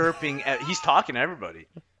together. He's chirping. He's talking to everybody.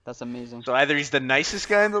 That's amazing. So either he's the nicest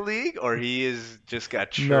guy in the league, or he is just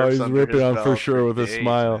got chirps. No, he's under ripping his on belt for sure with a days,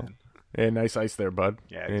 smile. Man. Hey, nice ice there, bud.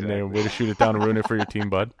 Yeah, exactly. And then way to shoot it down and ruin it for your team,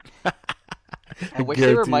 bud. I wish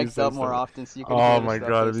they were mic'd up more often so you could Oh my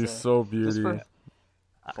god, it'd be so beautiful.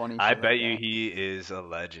 Funny I bet you he is a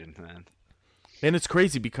legend, man. And it's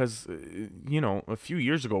crazy because, a few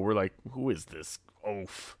years ago, we're like, who is this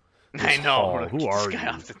oaf? I know. Like, who are you? Get this guy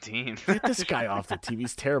off the team. Get this guy off the team.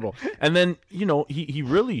 He's terrible. And then, he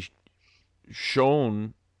really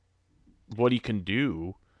shown what he can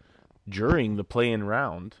can during the play-in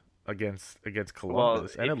round against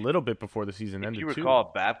Columbus, and a little bit before the season ended, too. If you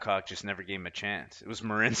recall, Babcock just never gave him a chance. It was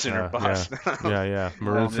Marincin or bust. Yeah.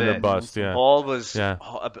 Marincin or bust, yeah. Hull was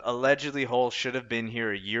allegedly Hull should have been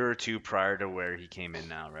here a year or two prior to where he came in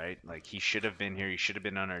now, right? Like, he should have been here. He should have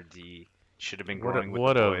been on our D. Should have been growing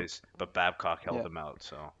with the boys, but Babcock held him out.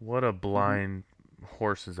 So what a blind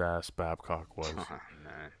horse's ass Babcock was. Oh,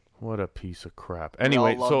 man. What a piece of crap.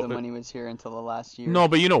 Anyway, we all loved him when he was here until the last year. No,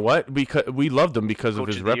 but you know what? Because we loved him because Coach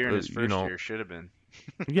of his of the year in his first year should have been.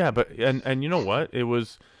 Yeah, but and you know what? It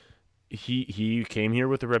was he came here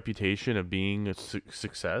with a reputation of being a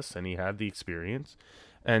success, and he had the experience,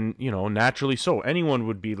 and naturally so. Anyone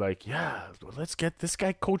would be like, yeah, let's get this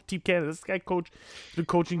guy coach Team Canada. This guy been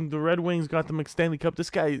coaching the Red Wings, got the Stanley Cup.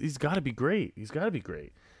 This guy, he's got to be great. He's got to be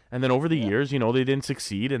great. And then over the years, they didn't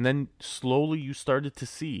succeed. And then slowly you started to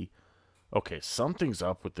see, okay, something's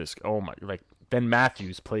up with this. Oh, my. Like, Ben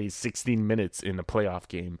Matthews plays 16 minutes in a playoff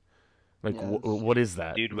game. Like, what is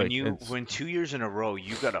that? Dude, when 2 years in a row,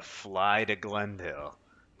 you got to fly to Glendale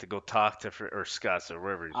to go talk to or Scotts or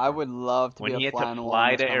wherever. I would love to when he had to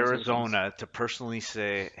fly to Arizona to personally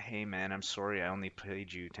say, hey, man, I'm sorry I only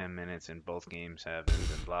played you 10 minutes in both games, and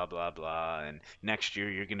blah, blah, blah. And next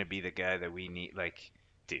year you're going to be the guy that we need. Like,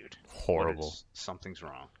 dude, horrible. Something's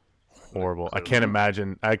wrong. Horrible. I can't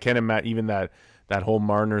imagine even that whole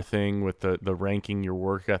Marner thing with the ranking your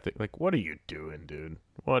work ethic. Like, what are you doing, dude?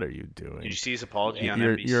 What are you doing? Did you see his apology on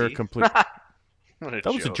NBC? You're a complete. That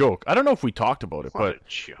was a joke. I don't know if we talked about it, but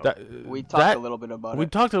we talked a little bit about it. We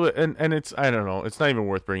talked a little, and it's, I don't know. It's not even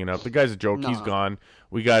worth bringing up. The guy's a joke. No. He's gone.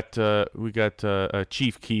 We got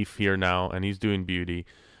Chief Keefe here now, and he's doing beauty.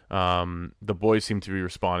 The boys seem to be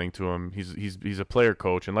responding to him. He's a player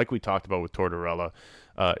coach, and like we talked about with Tortorella,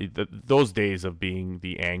 those days of being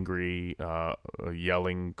the angry,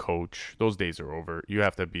 yelling coach, those days are over. You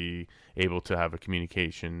have to be able to have a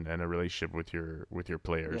communication and a relationship with your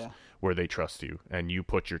players where they trust you and you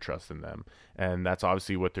put your trust in them, and that's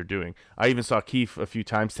obviously what they're doing. I even saw Keefe a few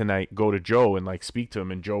times tonight go to Joe and like speak to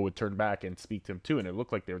him, and Joe would turn back and speak to him too, and it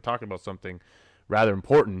looked like they were talking about something rather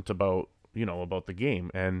important about the game.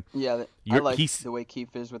 And I like the way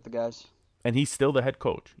Keefe is with the guys. And he's still the head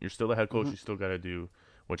coach. You're still the head coach. Mm-hmm. You still got to do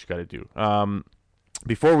what you got to do.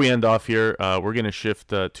 Before we end off here, we're going to shift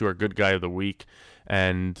to our good guy of the week.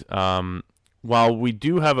 And while we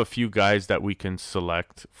do have a few guys that we can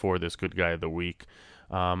select for this good guy of the week,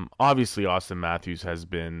 obviously Austin Matthews has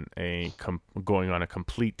been going on a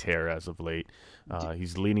complete tear as of late.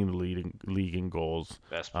 He's leading the league in goals.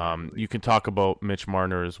 You can talk about Mitch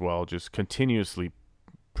Marner as well, just continuously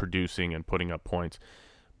producing and putting up points.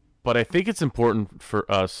 But I think it's important for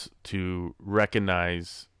us to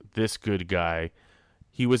recognize this good guy.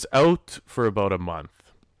 He was out for about a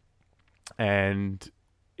month, and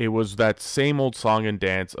it was that same old song and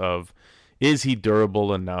dance of, is he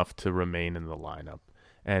durable enough to remain in the lineup?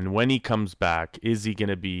 And when he comes back, is he going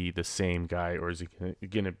to be the same guy, or is he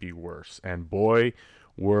going to be worse? And boy,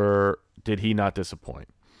 did he not disappoint.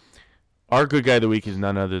 Our good guy of the week is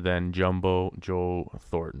none other than Jumbo Joe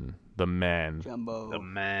Thornton, the man. Jumbo. The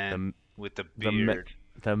man with the beard.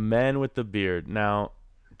 The man with the beard. Now,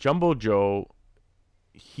 Jumbo Joe,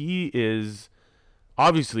 he is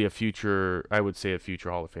obviously a future Hall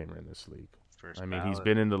of Famer in this league. He's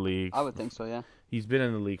been in the league. I would think so, yeah. He's been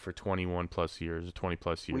in the league for 20 plus years.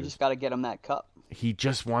 We just got to get him that cup. He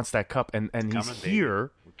just wants that cup, and he's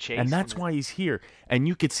here, and that's why he's here. And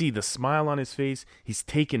you could see the smile on his face. He's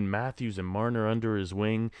taken Matthews and Marner under his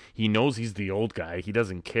wing. He knows he's the old guy. He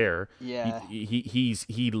doesn't care. Yeah.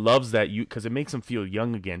 He loves that because it makes him feel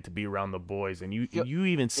young again to be around the boys. And you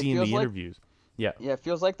even see in the interviews. Yeah. Yeah, it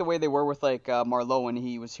feels like the way they were with like Marleau when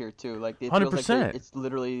he was here too. Like it 100%. It's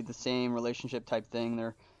literally the same relationship type thing.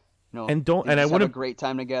 and I wouldn't have a great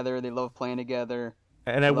time together. They love playing together.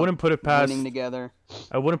 And I wouldn't put it past winning together.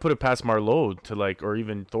 I wouldn't put it past Marleau to or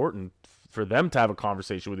even Thornton for them to have a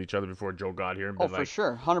conversation with each other before Joe got here and be for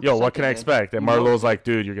sure, 100%. Yo, what can I expect? And Marleau's like,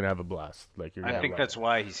 dude, you're gonna have a blast. Like, I think that's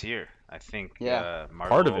why he's here. I think Marleau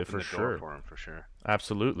part of it for sure. For him, for sure.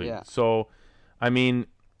 Absolutely. Yeah. So, I mean,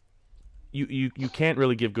 you can't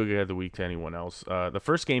really give good guy of the week to anyone else. The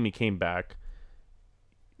first game he came back.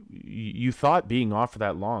 You thought being off for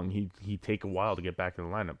that long, he'd take a while to get back in the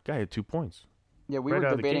lineup. Guy had 2 points. Yeah, we were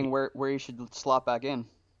debating where he should slot back in.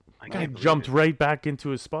 The guy jumped right back into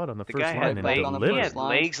his spot on the first line and delivered. He had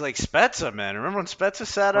legs like Spezza, man. Remember when Spezza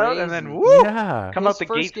sat out and then woo, come out the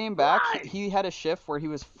gate? His first game back, he had a shift where he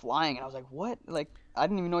was flying, and I was like, what? Like, I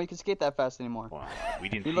didn't even know he could skate that fast anymore. Wow, we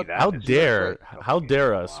didn't see that. How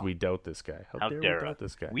dare us? We doubt this guy. How dare we doubt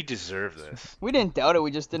this guy? We deserve this. We didn't doubt it.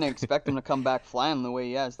 We just didn't expect him to come back flying the way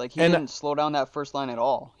he has. Like, he didn't slow down that first line at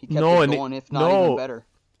all. He kept it going, if not even better.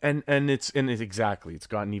 And it's exactly, it's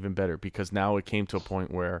gotten even better because now it came to a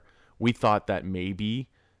point where we thought that maybe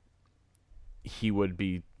he would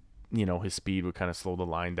be, his speed would kind of slow the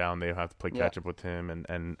line down. They have to play catch up with him,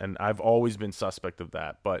 and I've always been suspect of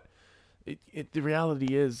that. But the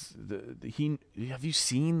reality is, have you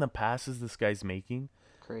seen the passes this guy's making?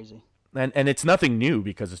 Crazy. And it's nothing new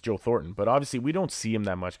because it's Joe Thornton, but obviously we don't see him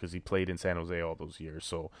that much because he played in San Jose all those years,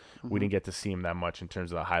 so we didn't get to see him that much in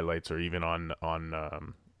terms of the highlights or even on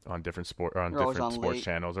different sports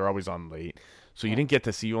channels. They're always on late, so you didn't get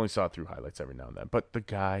to see. You only saw it through highlights every now and then. But the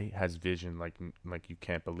guy has vision like you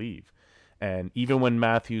can't believe. And even when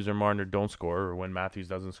Matthews or Marner don't score, or when Matthews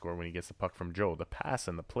doesn't score, when he gets the puck from Joe, the pass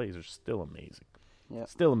and the plays are still amazing. Yeah,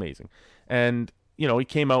 still amazing. And he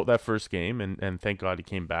came out that first game, and thank God he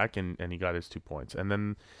came back and he got his 2 points. And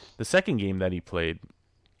then the second game that he played,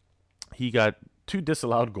 he got 2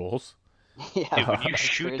 disallowed goals. Yeah, dude, when you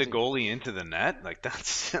shoot crazy. The goalie into the net, like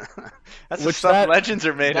that's what stuff legends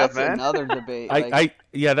are made of, man. That's another debate.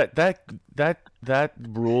 That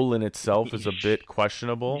rule in itself is a bit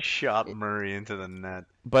questionable. He shot Murray into the net.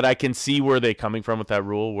 But I can see where they're coming from with that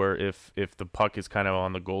rule, where if the puck is kind of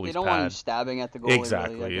on the goalie's pad, they don't want you stabbing at the goalie.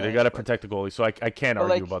 Exactly, really, they got to protect the goalie. So I can't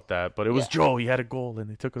argue about that. But it was Joe. He had a goal and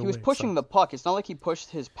they took it away. He was pushing the puck. It's not like he pushed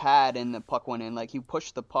his pad and the puck went in. Like, he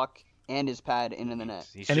pushed the puck and his pad into the net.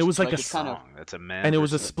 And it was like a kind of that's a man. And it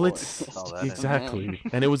was a split exactly.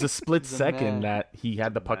 And it was a split second that he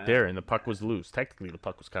had the puck there and the puck was loose. Technically the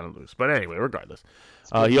puck was kind of loose. But anyway, regardless.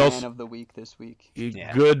 He also man of the week this week.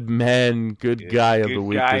 Good man, good guy of the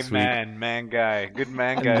week this week. Man guy. Good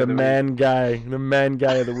man guy. The man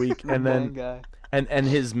guy of the week. And then and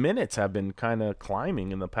his minutes have been kind of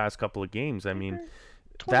climbing in the past couple of games. I mean,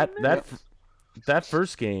 that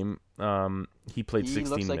first game, he played 16 minutes.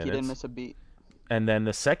 He looks like he didn't miss a beat. And then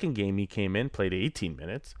the second game he came in, played 18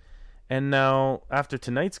 minutes. And now, after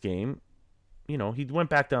tonight's game, he went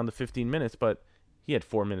back down to 15 minutes, but he had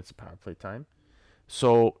 4 minutes of power play time.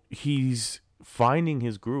 So he's finding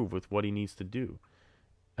his groove with what he needs to do.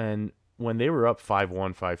 And when they were up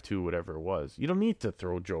 5-1, 5-2, whatever it was, you don't need to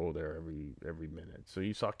throw Joe there every minute. So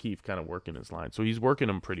you saw Keefe kind of working his line. So he's working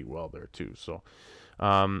him pretty well there too. So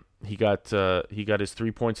he got his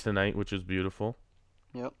 3 points tonight, which is beautiful.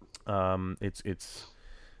 Yep. It's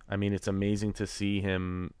amazing to see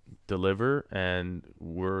him deliver, and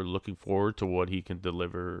we're looking forward to what he can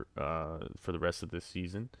deliver for the rest of this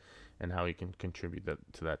season, and how he can contribute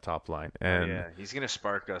to that top line. And he's gonna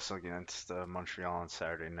spark us against Montreal on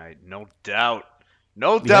Saturday night, no doubt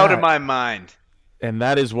in my mind. And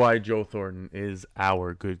that is why Joe Thornton is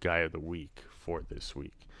our good guy of the week for this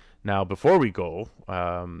week. Now, before we go,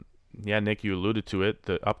 Nick, you alluded to it,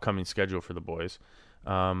 the upcoming schedule for the boys.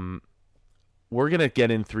 We're going to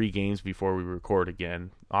get in 3 games before we record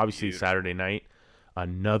again. Obviously, beautiful. Saturday night,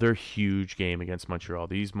 another huge game against Montreal.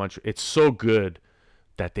 It's so good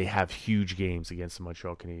that they have huge games against the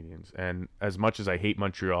Montreal Canadiens. And as much as I hate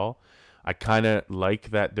Montreal, I kind of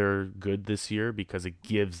like that they're good this year because it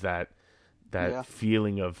gives that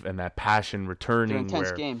feeling of and that passion returning. They're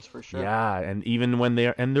intense games for sure. Yeah, and even when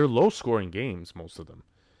they're low scoring games, most of them.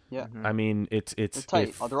 Yeah. Mm-hmm. I mean, it's they're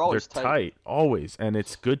tight. They're always tight, always, and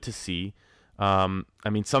it's good to see.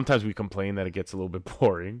 Sometimes we complain that it gets a little bit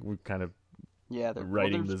boring. We kind of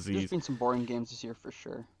writing the Z's. There's been some boring games this year for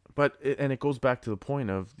sure. But it goes back to the point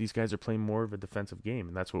of these guys are playing more of a defensive game,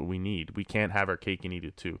 and that's what we need. We can't have our cake and eat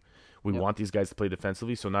it too. We want these guys to play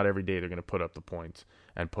defensively, so not every day they're going to put up the points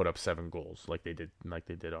and put up 7 goals like they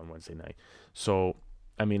did on Wednesday night. So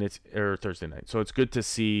or Thursday night. So it's good to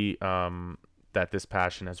see that this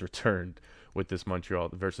passion has returned with this Montreal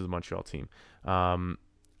versus Montreal team.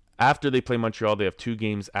 after they play Montreal, they have 2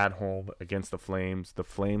 games at home against the Flames. The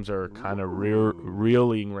Flames are kind of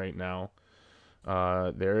reeling right now.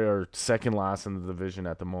 They are second last in the division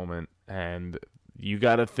at the moment, and you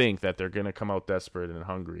got to think that they're going to come out desperate and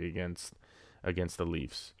hungry against the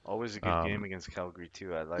Leafs. Always a good game against Calgary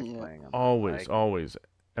too. I like playing them. Always.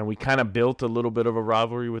 And we kind of built a little bit of a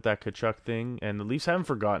rivalry with that Tkachuk thing, and the Leafs haven't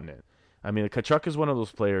forgotten it. I mean, Tkachuk is one of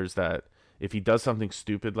those players that if he does something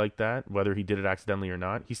stupid like that, whether he did it accidentally or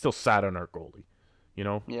not, he still sat on our goalie. You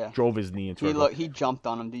know, drove his knee into our goalie. He jumped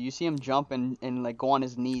on him. Do you see him jump and like go on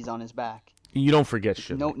his knees on his back? You don't forget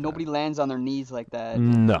shit. Nobody lands on their knees like that.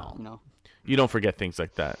 No. You know. You don't forget things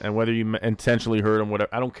like that. And whether you intentionally hurt him, whatever,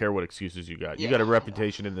 I don't care what excuses you got. You got a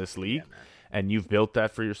reputation in this league, and you've built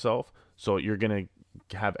that for yourself. So you're going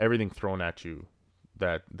to have everything thrown at you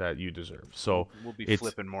that you deserve. So we'll be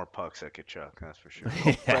flipping more pucks at Tkachuk, that's for sure.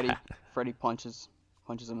 Freddie punches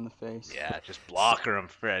him in the face. Yeah, just blocker him,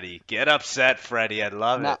 Freddie. Get upset, Freddie. I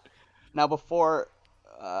love it. Now, before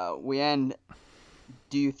we end,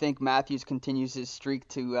 do you think Matthews continues his streak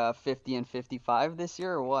to 50 and 55 this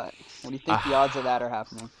year, or what? What do you think the odds of that are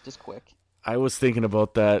happening? Just quick. I was thinking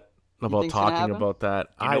about that. About talking about that.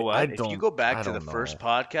 You know what? If you go back to the first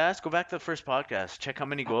podcast, check how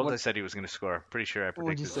many goals I said he was going to score. Pretty sure I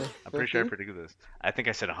predicted this. I'm pretty sure I predicted this. I think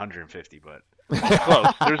I said 150, but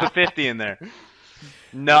close. There's a 50 in there.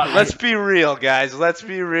 No, let's be real, guys. Let's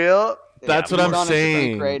be real. That's what I'm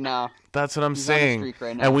saying. Right now. That's what I'm saying.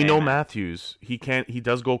 Right now. And we know Matthews. He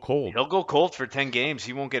does go cold. He'll go cold for 10 games.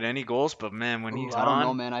 He won't get any goals, but man, when he's on, I don't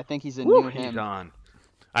know, man. I think he's a new him. He's on.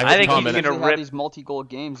 I think he's going to have these multi-goal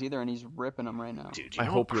games either, and he's ripping them right now. Dude, I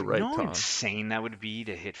hope you're right, Tom. You know how insane that would be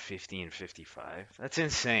to hit 50 and 55? That's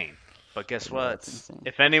insane. But guess what?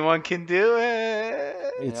 If anyone can do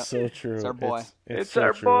it, it's so true. It's our boy. It's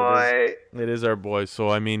our boy. It is our boy. So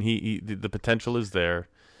I mean, the potential is there.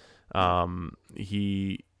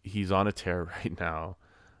 He's on a tear right now.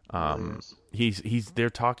 They're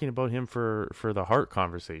talking about him for the Hart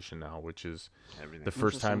conversation now, which is the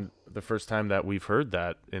first time that we've heard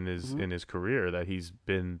that in his career, that he's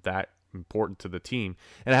been that important to the team,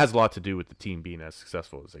 and it has a lot to do with the team being as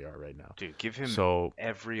successful as they are right now. Dude, give him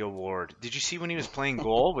every award. Did you see when he was playing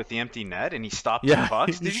goal with the empty net and he stopped the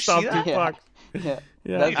pucks? Did you see that? Yeah.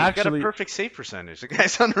 He's got a perfect save percentage. The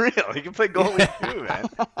guy's unreal. He can play goalie too, man.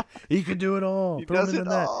 He can do it all. He does it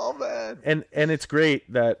all, man. And it's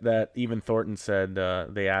great that even Thornton said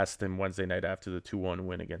they asked him Wednesday night after the 2-1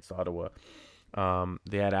 win against Ottawa.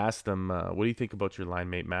 They had asked him, what do you think about your line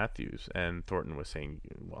mate Matthews? And Thornton was saying,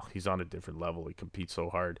 well, he's on a different level. He competes so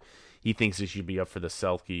hard. He thinks he should be up for the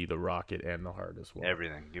Selke, the Rocket, and the Hart as well.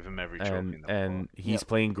 Everything. Give him every trophy. And he's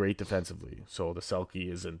playing great defensively. So the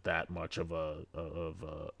Selke isn't that much of a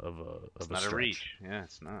not a reach. Yeah,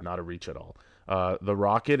 it's not a reach at all. The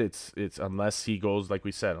Rocket, it's unless he goes, like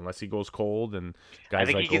we said, unless he goes cold, and guys I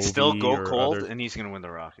think like he can still go cold, and he's gonna win the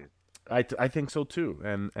Rocket. I think so too,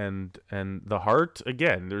 and the Hart,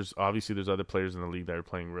 again, there's other players in the league that are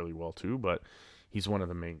playing really well too, but he's one of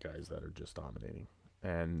the main guys that are just dominating.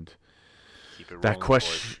 And that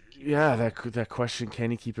question, that question, can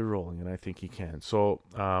he keep it rolling? And I think he can. So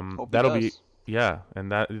that'll be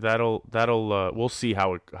and that'll we'll see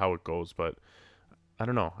how it goes, but I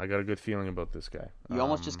don't know. I got a good feeling about this guy. You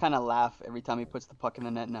almost just kind of laugh every time he puts the puck in the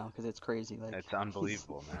net now because it's crazy. Like, it's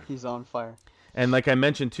unbelievable, man. He's on fire. And like I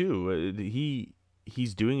mentioned too,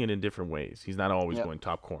 he's doing it in different ways. He's not always going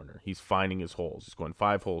top corner. He's finding his holes. He's going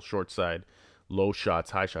 5 holes, short side, low shots,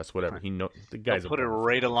 high shots, whatever. The guy's put it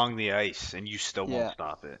right along the ice, and you still won't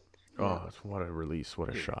stop it. Oh, what a release! What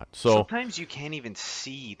a shot! So sometimes you can't even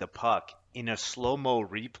see the puck in a slow-mo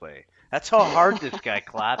replay. That's how hard this guy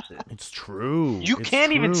claps it. It's true. You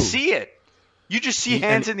can't even see it. You just see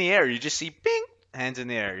hands in the air. You just see bing, hands in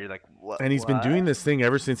the air. You're like, what? And he's been doing this thing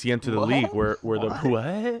ever since he entered the league, where the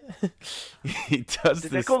what? He does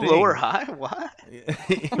Did this that go thing. low or high? What?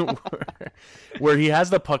 where he has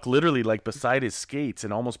the puck literally like beside his skates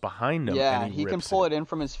and almost behind him. Yeah, and he can pull it in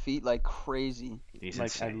from his feet like crazy. He's like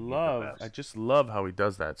insane. I just love how he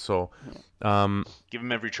does that. So, give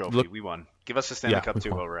him every trophy. We won. Give us a Stanley Cup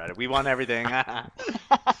too while we're at it. We won everything. All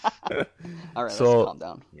right, let's calm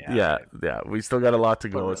down. Yeah. We still got a lot to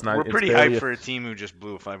go. We're pretty hyped for a team who just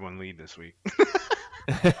blew a 5-1 lead this week.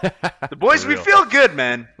 The boys, we feel good,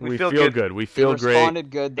 man. We feel good. We feel great. Responded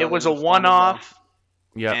good. It was a one-off.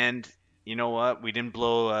 Yeah. And you know what? We didn't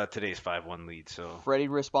blow today's 5-1 lead. So Freddie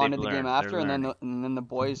responded the game after, and then the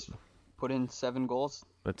boys put in 7 goals.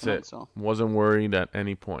 That's it. So. Wasn't worried at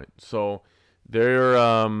any point. So they're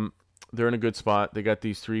in a good spot. They got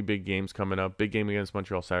these 3 big games coming up. Big game against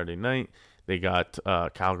Montreal Saturday night. They got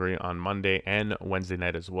Calgary on Monday and Wednesday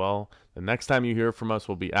night as well. The next time you hear from us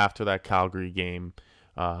will be after that Calgary game,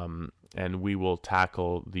 and we will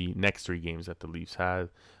tackle the next 3 games that the Leafs had.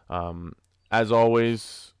 As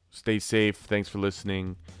always, stay safe. Thanks for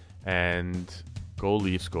listening, and go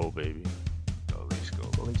Leafs, go, baby. Go Leafs, go.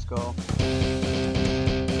 Go Leafs, go.